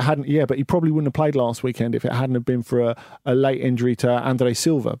 If it hadn't, but he probably wouldn't have played last weekend if it hadn't have been for a late injury to Andre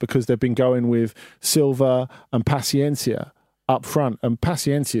Silva, because they've been going with Silva and Paciencia up front, and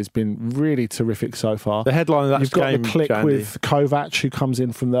Paciencia has been really terrific so far. The headline of that You've got game, the click Jandy, with Kovac, who comes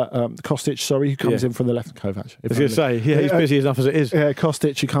in from the Kostic, who comes in from the left. Kovac. I was going to say, he's busy enough as it is.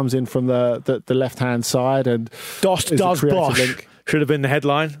 Kostic, who comes in from the left hand side, and Dost does Bosch. Should have been the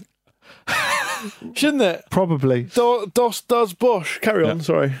headline. Shouldn't it? Probably. Dost does Bosch. Carry on,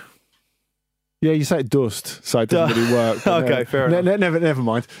 sorry. Yeah, you say Dust, so it doesn't really work. Okay, fair enough. Never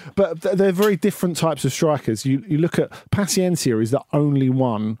mind. But they're very different types of strikers. You look at Paciencia is the only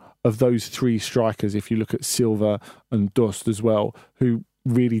one of those three strikers, if you look at Silva and Dust as well, who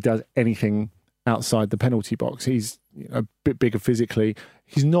really does anything outside the penalty box. He's a bit bigger physically.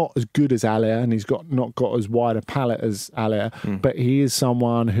 He's not as good as Aller, and he's not got as wide a palette as Aller, but he is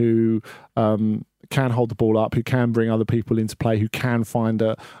someone who can hold the ball up, who can bring other people into play, who can find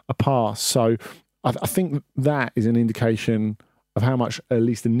a pass. So I think that is an indication of how much, at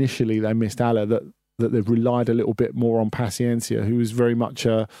least initially, they missed Aller, that they've relied a little bit more on Paciencia, who was very much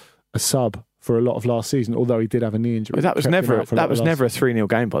a sub for a lot of last season, although he did have a knee injury. That was never a 3-0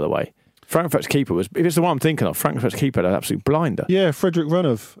 game, by the way. Frankfurt's keeper was, if it's the one I'm thinking of, Frankfurt's keeper had an absolute blinder. Yeah, Frederick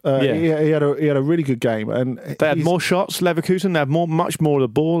Runov. He had a really good game, and they had more shots. Leverkusen, they had much more of the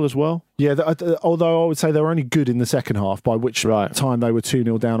ball as well. Yeah, although I would say they were only good in the second half, by which time they were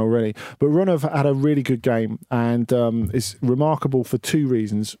 2-0 down already. But Runov had a really good game, and is remarkable for two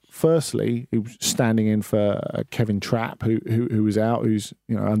reasons. Firstly, he was standing in for Kevin Trapp, who was out, who's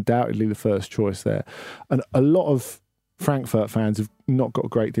undoubtedly the first choice there, and a lot of Frankfurt fans have not got a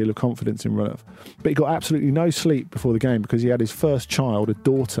great deal of confidence in Runov. But he got absolutely no sleep before the game because he had his first child, a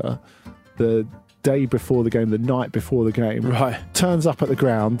daughter, the day before the game, the night before the game. Right. Turns up at the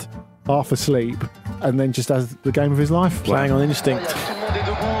ground, half asleep, and then just has the game of his life. Playing on instinct.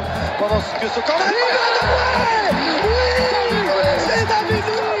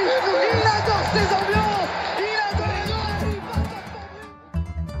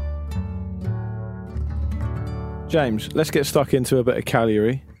 James, let's get stuck into a bit of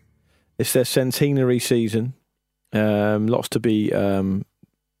Cagliari. It's their centenary season. Lots to be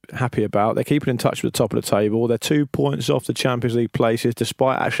happy about. They're keeping in touch with the top of the table. They're 2 points off the Champions League places,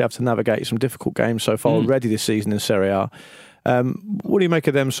 despite actually having to navigate some difficult games so far already this season in Serie A. What do you make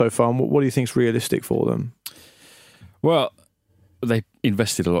of them so far, and what do you think is realistic for them? Well, they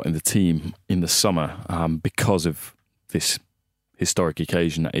invested a lot in the team in the summer because of this historic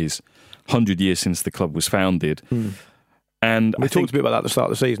occasion that is 100 years since the club was founded. And we talked a bit about that at the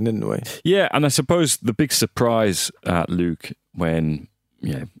start of the season, didn't we? Yeah, and I suppose the big surprise, Luke, when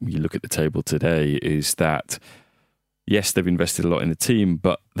you look at the table today, is that yes, they've invested a lot in the team,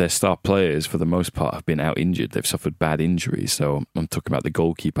 but their star players, for the most part, have been out injured. They've suffered bad injuries. So I'm talking about the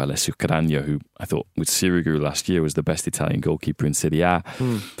goalkeeper, Alessio Caragna, who I thought with Sirigu last year was the best Italian goalkeeper in Serie A.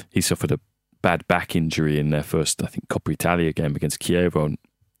 He suffered a bad back injury in their first, I think, Coppa Italia game against Chievo. And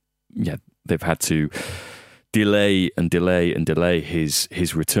they've had to delay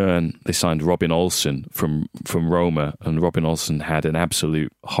his return. They signed Robin Olsen from Roma, and Robin Olsen had an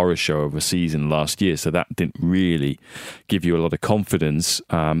absolute horror show of a season last year, so that didn't really give you a lot of confidence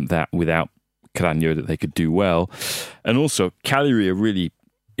that without Caragna that they could do well. And also Cagliari are really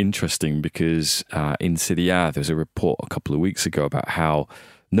interesting because in Serie A, there was a report a couple of weeks ago about how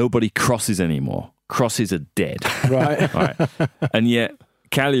nobody crosses anymore. Crosses are dead. Right. Right. And yet,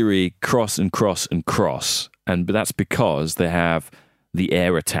 Cagliari cross, but that's because they have the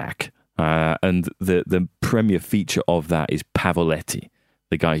air attack. And the premier feature of that is Pavoletti,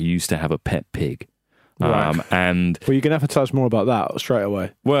 the guy who used to have a pet pig. Right. And well, you're going to have to tell us more about that straight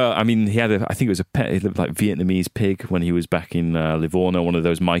away. Well, I mean, he had I think it was a pet, it looked like Vietnamese pig when he was back in Livorno, one of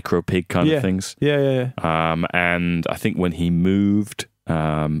those micro pig kind of things. Yeah. And I think when he moved,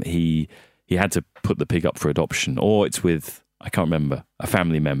 he had to put the pig up for adoption, or it's with, I can't remember, a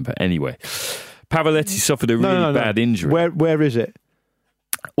family member. Anyway, Pavoletti suffered a really bad injury. Where is it?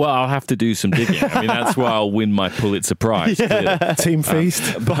 Well, I'll have to do some digging. I mean, that's why I'll win my Pulitzer Prize. Team feast.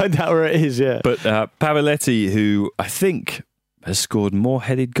 Find out where it is, yeah. But Pavoletti, who I think has scored more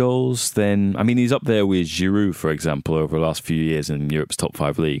headed goals than... I mean, he's up there with Giroud, for example, over the last few years in Europe's top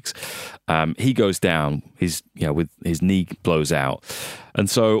 5 leagues. He goes down, with his knee blows out. And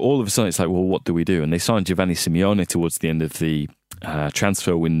so all of a sudden it's like, well, what do we do? And they signed Giovanni Simeone towards the end of the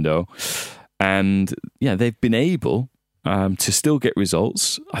transfer window. And, they've been able... to still get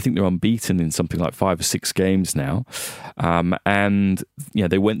results. I think they're unbeaten in something like 5 or 6 games now. And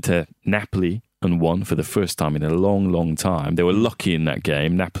they went to Napoli and won for the first time in a long, long time. They were lucky in that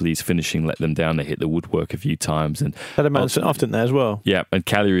game. Napoli's finishing let them down. They hit the woodwork a few times. And had a man sent off, didn't they, as well? Yeah, and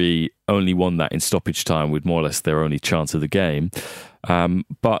Cagliari only won that in stoppage time with more or less their only chance of the game.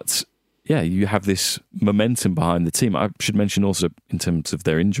 But... you have this momentum behind the team. I should mention also, in terms of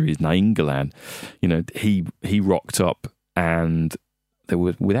their injuries, Nainggolan, he rocked up, and they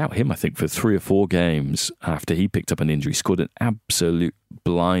were without him, I think, for 3 or 4 games after he picked up an injury, scored an absolute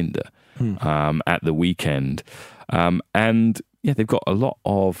blinder at the weekend. And they've got a lot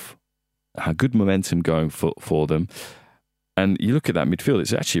of good momentum going for them. And you look at that midfield,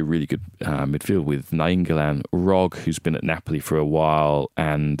 it's actually a really good midfield with Nainggolan, Rog, who's been at Napoli for a while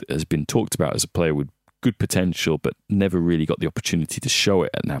and has been talked about as a player with good potential, but never really got the opportunity to show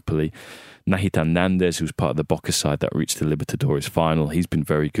it at Napoli. Nahitan Nandes, who's part of the Boca side that reached the Libertadores final, he's been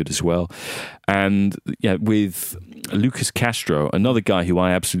very good as well. And with Lucas Castro, another guy who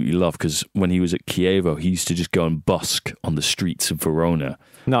I absolutely love, because when he was at Chievo, he used to just go and busk on the streets of Verona.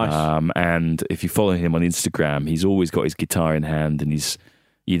 Nice. And if you follow him on Instagram, he's always got his guitar in hand, and he's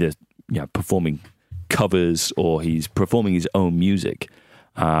either performing covers or he's performing his own music.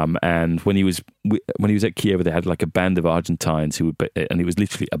 And when he was at Chievo, they had like a band of Argentines and it was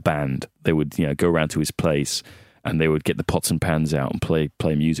literally a band. They would go around to his place and they would get the pots and pans out and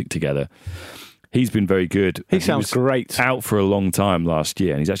play music together. He's been very good. He sounds great. Out for a long time last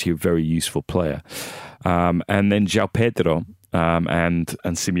year, and he's actually a very useful player. And then João Pedro and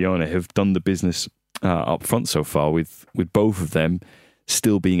Simeone have done the business up front so far, with both of them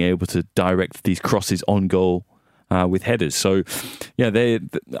still being able to direct these crosses on goal with headers. So,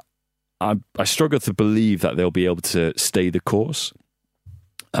 I struggle to believe that they'll be able to stay the course,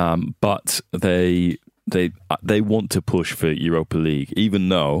 but they want to push for Europa League, even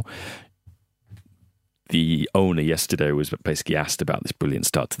though the owner yesterday was basically asked about this brilliant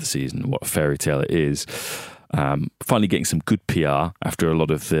start to the season, what a fairy tale it is. Finally getting some good PR after a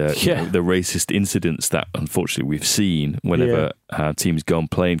lot of the racist incidents that unfortunately we've seen whenever teams go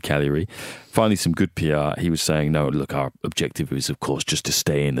and play in Cagliari. Finally some good PR. He was saying, no, look, our objective is of course just to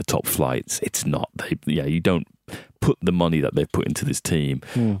stay in the top flights. It's not. You don't put the money that they've put into this team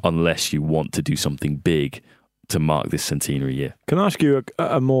unless you want to do something big to mark this centenary year. Can I ask you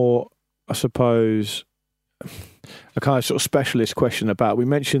a more, I suppose, a kind of sort of specialist question about, we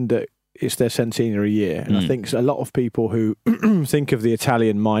mentioned that it's their centenary year, and I think a lot of people who think of the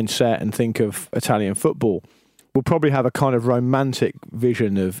Italian mindset and think of Italian football will probably have a kind of romantic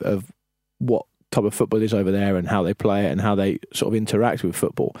vision of what type of football is over there and how they play it and how they sort of interact with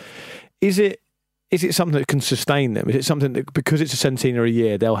football. Is it something that can sustain them? Is it something that, because it's a centenary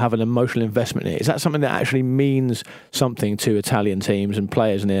year, they'll have an emotional investment in it? Is that something that actually means something to Italian teams and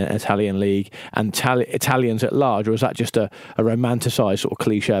players in the Italian league and Italians at large, or is that just a romanticised sort of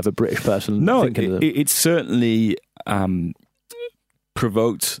cliche of a British person? No, thinking of them? It's certainly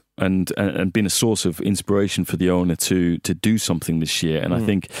provoked and been a source of inspiration for the owner to do something this year, and I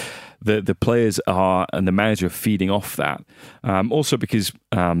think the players are and the manager are feeding off that. Also because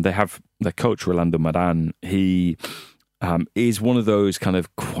they have their coach Rolando Maran. He is one of those kind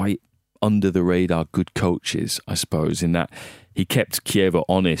of quite under the radar good coaches, I suppose, in that he kept Chievo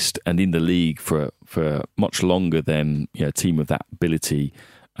honest and in the league for much longer than a team of that ability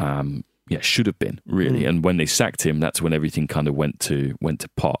should have been, really. And when they sacked him, that's when everything kind of went to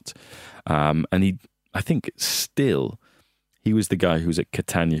pot. And I think still He was the guy who was at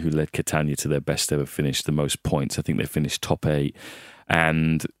Catania, who led Catania to their best ever finish, the most points. I think they finished top 8,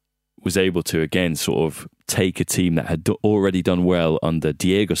 and was able to, again, sort of take a team that had already done well under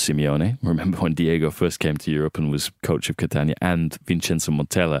Diego Simeone. Remember when Diego first came to Europe and was coach of Catania, and Vincenzo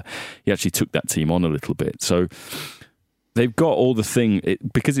Montella. He actually took that team on a little bit. So they've got all the thing,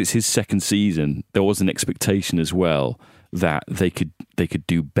 because it's his second season, there was an expectation as well that they could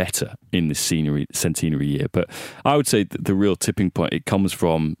do better in this centenary year. But I would say that the real tipping point, it comes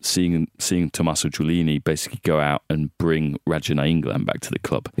from seeing Tommaso Giulini basically go out and bring Radja Nainggolan back to the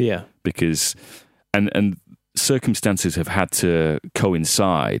club. Yeah. Because and circumstances have had to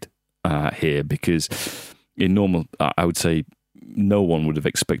coincide here, because in normal, I would say no one would have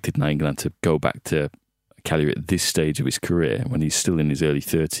expected Nainggolan to go back to Cagliari at this stage of his career when he's still in his early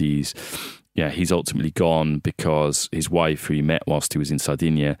 30s. Yeah, he's ultimately gone because his wife, who he met whilst he was in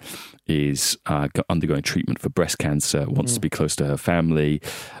Sardinia, is undergoing treatment for breast cancer, wants to be close to her family.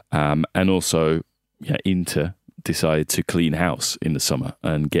 And also, Inter decided to clean house in the summer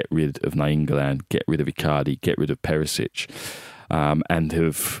and get rid of Nainggolan, get rid of Icardi, get rid of Perisic, and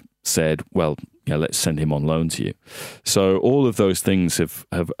have said, well, let's send him on loan to you. So all of those things have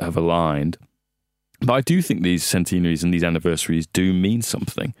aligned. But I do think these centenaries and these anniversaries do mean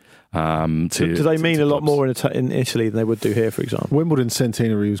something. Do they mean a lot more in Italy than they would do here, for example? Wimbledon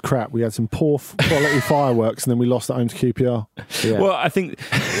centenary was crap. We had some poor quality fireworks, and then we lost at home to QPR. Yeah. Well, I think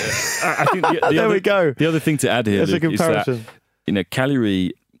we go. The other thing to add here is that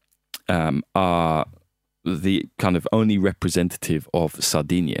Cagliari are the kind of only representative of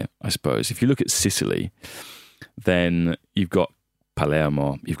Sardinia, I suppose. If you look at Sicily, then you've got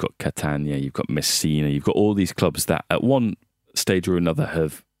Palermo, you've got Catania, you've got Messina, you've got all these clubs that at one stage or another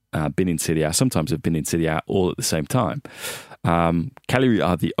have been in Serie A, sometimes have been in Serie A all at the same time. Cagliari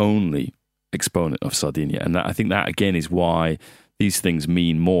are the only exponent of Sardinia, and I think that again is why these things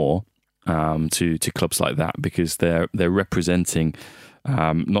mean more to clubs like that, because they're representing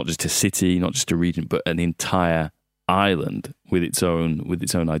not just a city, not just a region, but an entire island with its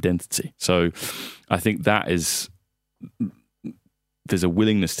own identity. So I think that is, there's a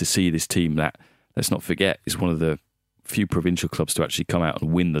willingness to see this team that, let's not forget, is one of the few provincial clubs to actually come out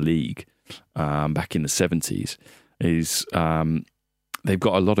and win the league back in the 70s. They've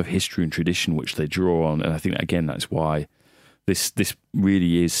got a lot of history and tradition which they draw on, and I think again that's why this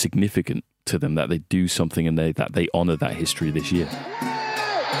really is significant to them, that they do something and that they honour that history this year.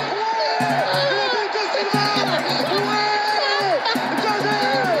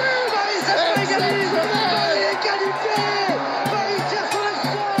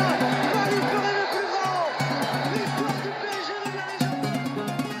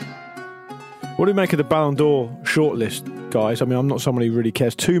 What do you make of the Ballon d'Or shortlist, guys? I mean, I'm not someone who really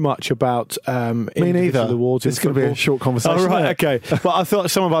cares too much about me neither. Awards. It's going to be a short conversation. Oh, right, okay. But I thought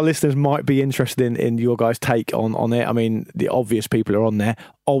some of our listeners might be interested in your guys' take on it. I mean, the obvious people are on there,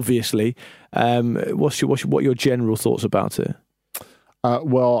 obviously. What are your general thoughts about it?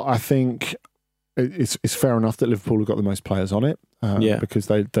 Well, I think it's fair enough that Liverpool have got the most players on it, because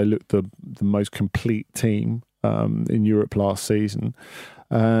they look the most complete team in Europe last season.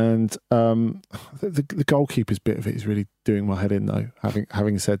 And the goalkeeper's bit of it is really doing my head in, though.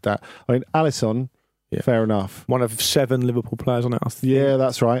 Having said that, I mean, Alisson, fair enough. One of 7 Liverpool players on it, I think. Yeah,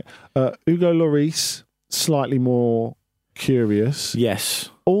 that's right. Hugo Lloris, slightly more curious.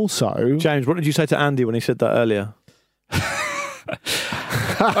 Yes. Also, James, what did you say to Andy when he said that earlier?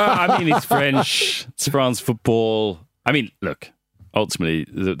 I mean, it's French. It's France football. I mean, look, ultimately,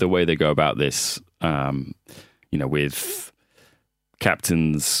 the way they go about this, with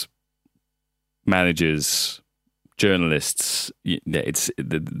captains, managers, journalists,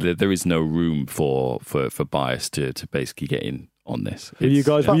 there is no room for bias to basically get in on this. Were you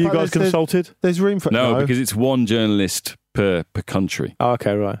guys consulted? There's room for no, because it's one journalist per country. Oh,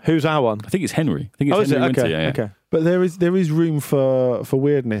 okay, right. Who's our one? I think it's Henry. Henry Winter, okay. But there is room for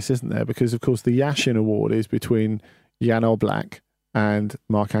weirdness, isn't there? Because of course the Yashin Award is between Jan Oblak and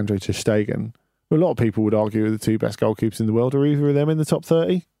Marc-Andre ter Stegen. A lot of people would argue the 2 best goalkeepers in the world. Are either of them in the top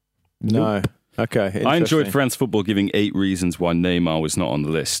 30? No. Okay. I enjoyed France Football giving 8 reasons why Neymar was not on the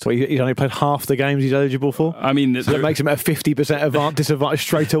list. Well, he's only played half the games he's eligible for. I mean, so that makes him at 50% disadvantage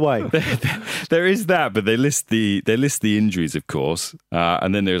straight away. There is that, but they list the injuries, of course,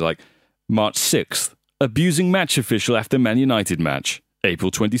 and then there's like March 6th, abusing match official after Man United match. April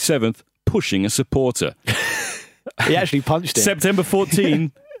 27th, pushing a supporter. He actually punched him. September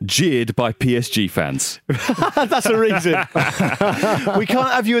 14. jeered by PSG fans. That's a reason. We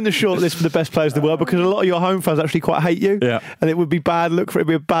can't have you in the short list for the best players in the world because a lot of your home fans actually quite hate you. Yeah. And it'd be a bad look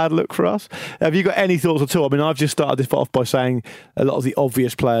for us. Have you got any thoughts at all? I mean, I've just started this off by saying a lot of the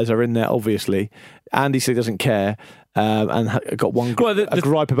obvious players are in there, obviously. Andy said he doesn't care. And got one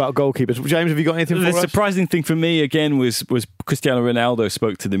gripe about goalkeepers. James, have you got anything for us? The surprising thing for me, again, was Cristiano Ronaldo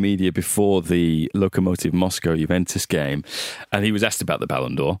spoke to the media before the Lokomotiv Moscow-Juventus game, and he was asked about the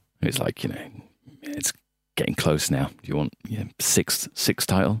Ballon d'Or. It's like, it's getting close now. Do you want sixth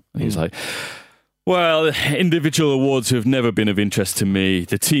title? And he was like, well, individual awards have never been of interest to me.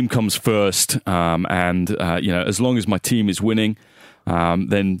 The team comes first, and as long as my team is winning,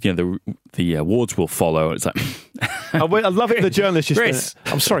 then the awards will follow. It's like I love it. The journalist just Chris.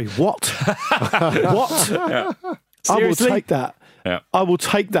 I'm sorry. What? What? Yeah. I will take that. Yeah. I will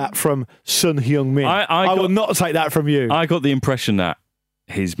take that from Son Heung-min. I will not take that from you. I got the impression that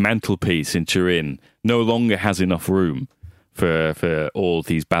his mantelpiece in Turin no longer has enough room for all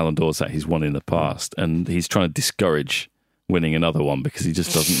these Ballon d'Ors that he's won in the past, and he's trying to discourage winning another one because he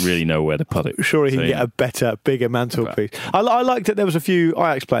just doesn't really know where to put it. Surely he can get a better, bigger mantelpiece. I liked that there was a few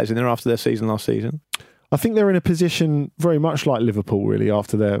Ajax players in there after their season last season. I think they're in a position very much like Liverpool, really,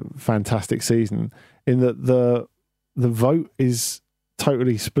 after their fantastic season, in that the vote is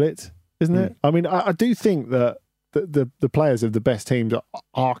totally split, isn't it? I mean, I do think that the players of the best teams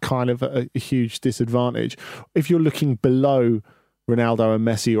are kind of at a huge disadvantage. If you're looking below Ronaldo and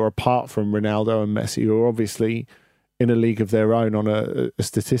Messi, or apart from Ronaldo and Messi, who are obviously in a league of their own on a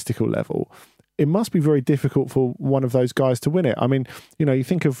statistical level, it must be very difficult for one of those guys to win it. I mean, you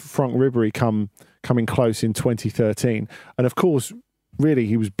think of Franck Ribéry coming close in 2013, and of course, really,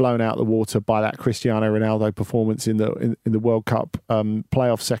 he was blown out of the water by that Cristiano Ronaldo performance in the World Cup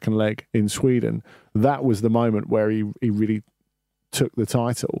playoff second leg in Sweden. That was the moment where he really took the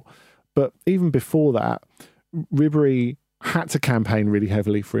title. But even before that, Ribéry had to campaign really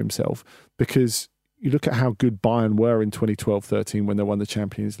heavily for himself, because you look at how good Bayern were in 2012-13 when they won the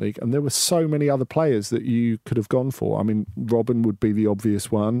Champions League, and there were so many other players that you could have gone for. I mean, Robben would be the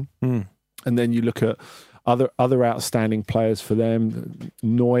obvious one. And then you look at other outstanding players for them.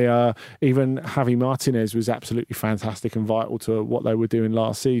 Neuer, even Javi Martinez was absolutely fantastic and vital to what they were doing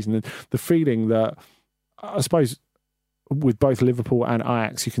last season. And the feeling that, I suppose, with both Liverpool and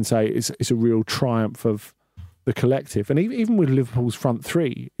Ajax, you can say it's a real triumph of the collective. And even with Liverpool's front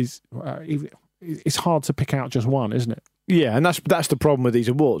three, it's hard to pick out just one, isn't it? Yeah, and that's the problem with these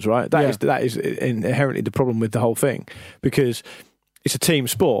awards, right? That is inherently the problem with the whole thing, because it's a team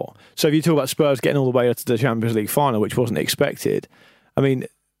sport. So if you talk about Spurs getting all the way to the Champions League final, which wasn't expected, I mean,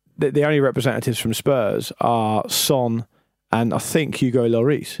 the only representatives from Spurs are Son and I think Hugo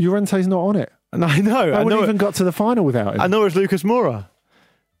Lloris. Llorente's not on it. And I know. I wouldn't even got to the final without him. And nor is Lucas Moura.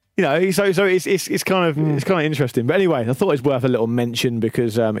 So it's kind of interesting. But anyway, I thought it's worth a little mention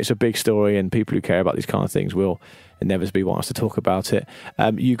because it's a big story, and people who care about these kind of things will inevitably want us to talk about it.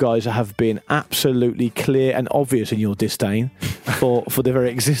 You guys have been absolutely clear and obvious in your disdain for the very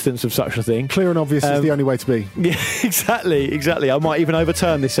existence of such a thing. Clear and obvious is the only way to be. Yeah, exactly. I might even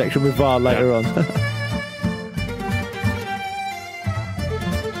overturn this section with VAR later on.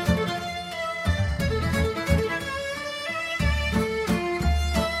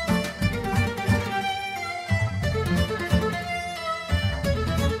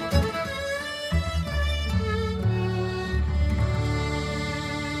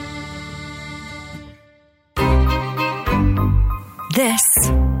 This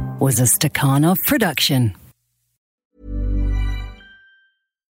was a Stakhanov production.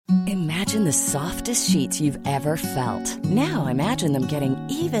 Imagine the softest sheets you've ever felt. Now imagine them getting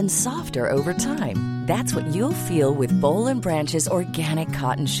even softer over time. That's what you'll feel with Boll & Branch's organic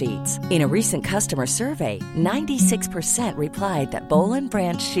cotton sheets. In a recent customer survey, 96% replied that Boll &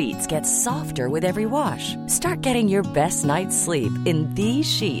 Branch sheets get softer with every wash. Start getting your best night's sleep in these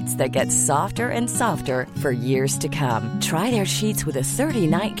sheets that get softer and softer for years to come. Try their sheets with a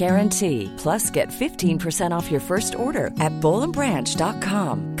 30-night guarantee. Plus, get 15% off your first order at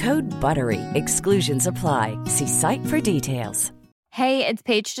bollandbranch.com. Code BUTTERY. Exclusions apply. See site for details. Hey, it's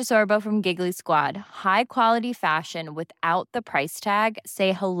Paige DeSorbo from Giggly Squad. High quality fashion without the price tag.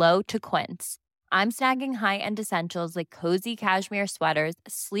 Say hello to Quince. I'm snagging high-end essentials like cozy cashmere sweaters,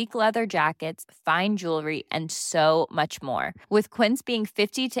 sleek leather jackets, fine jewelry, and so much more. With Quince being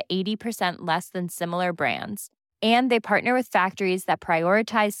 50 to 80% less than similar brands. And they partner with factories that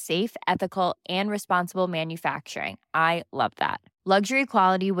prioritize safe, ethical, and responsible manufacturing. I love that. Luxury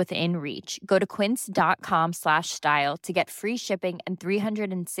quality within reach. Go to quince.com/style to get free shipping and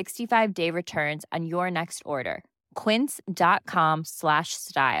 365-day returns on your next order.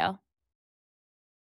 quince.com/style.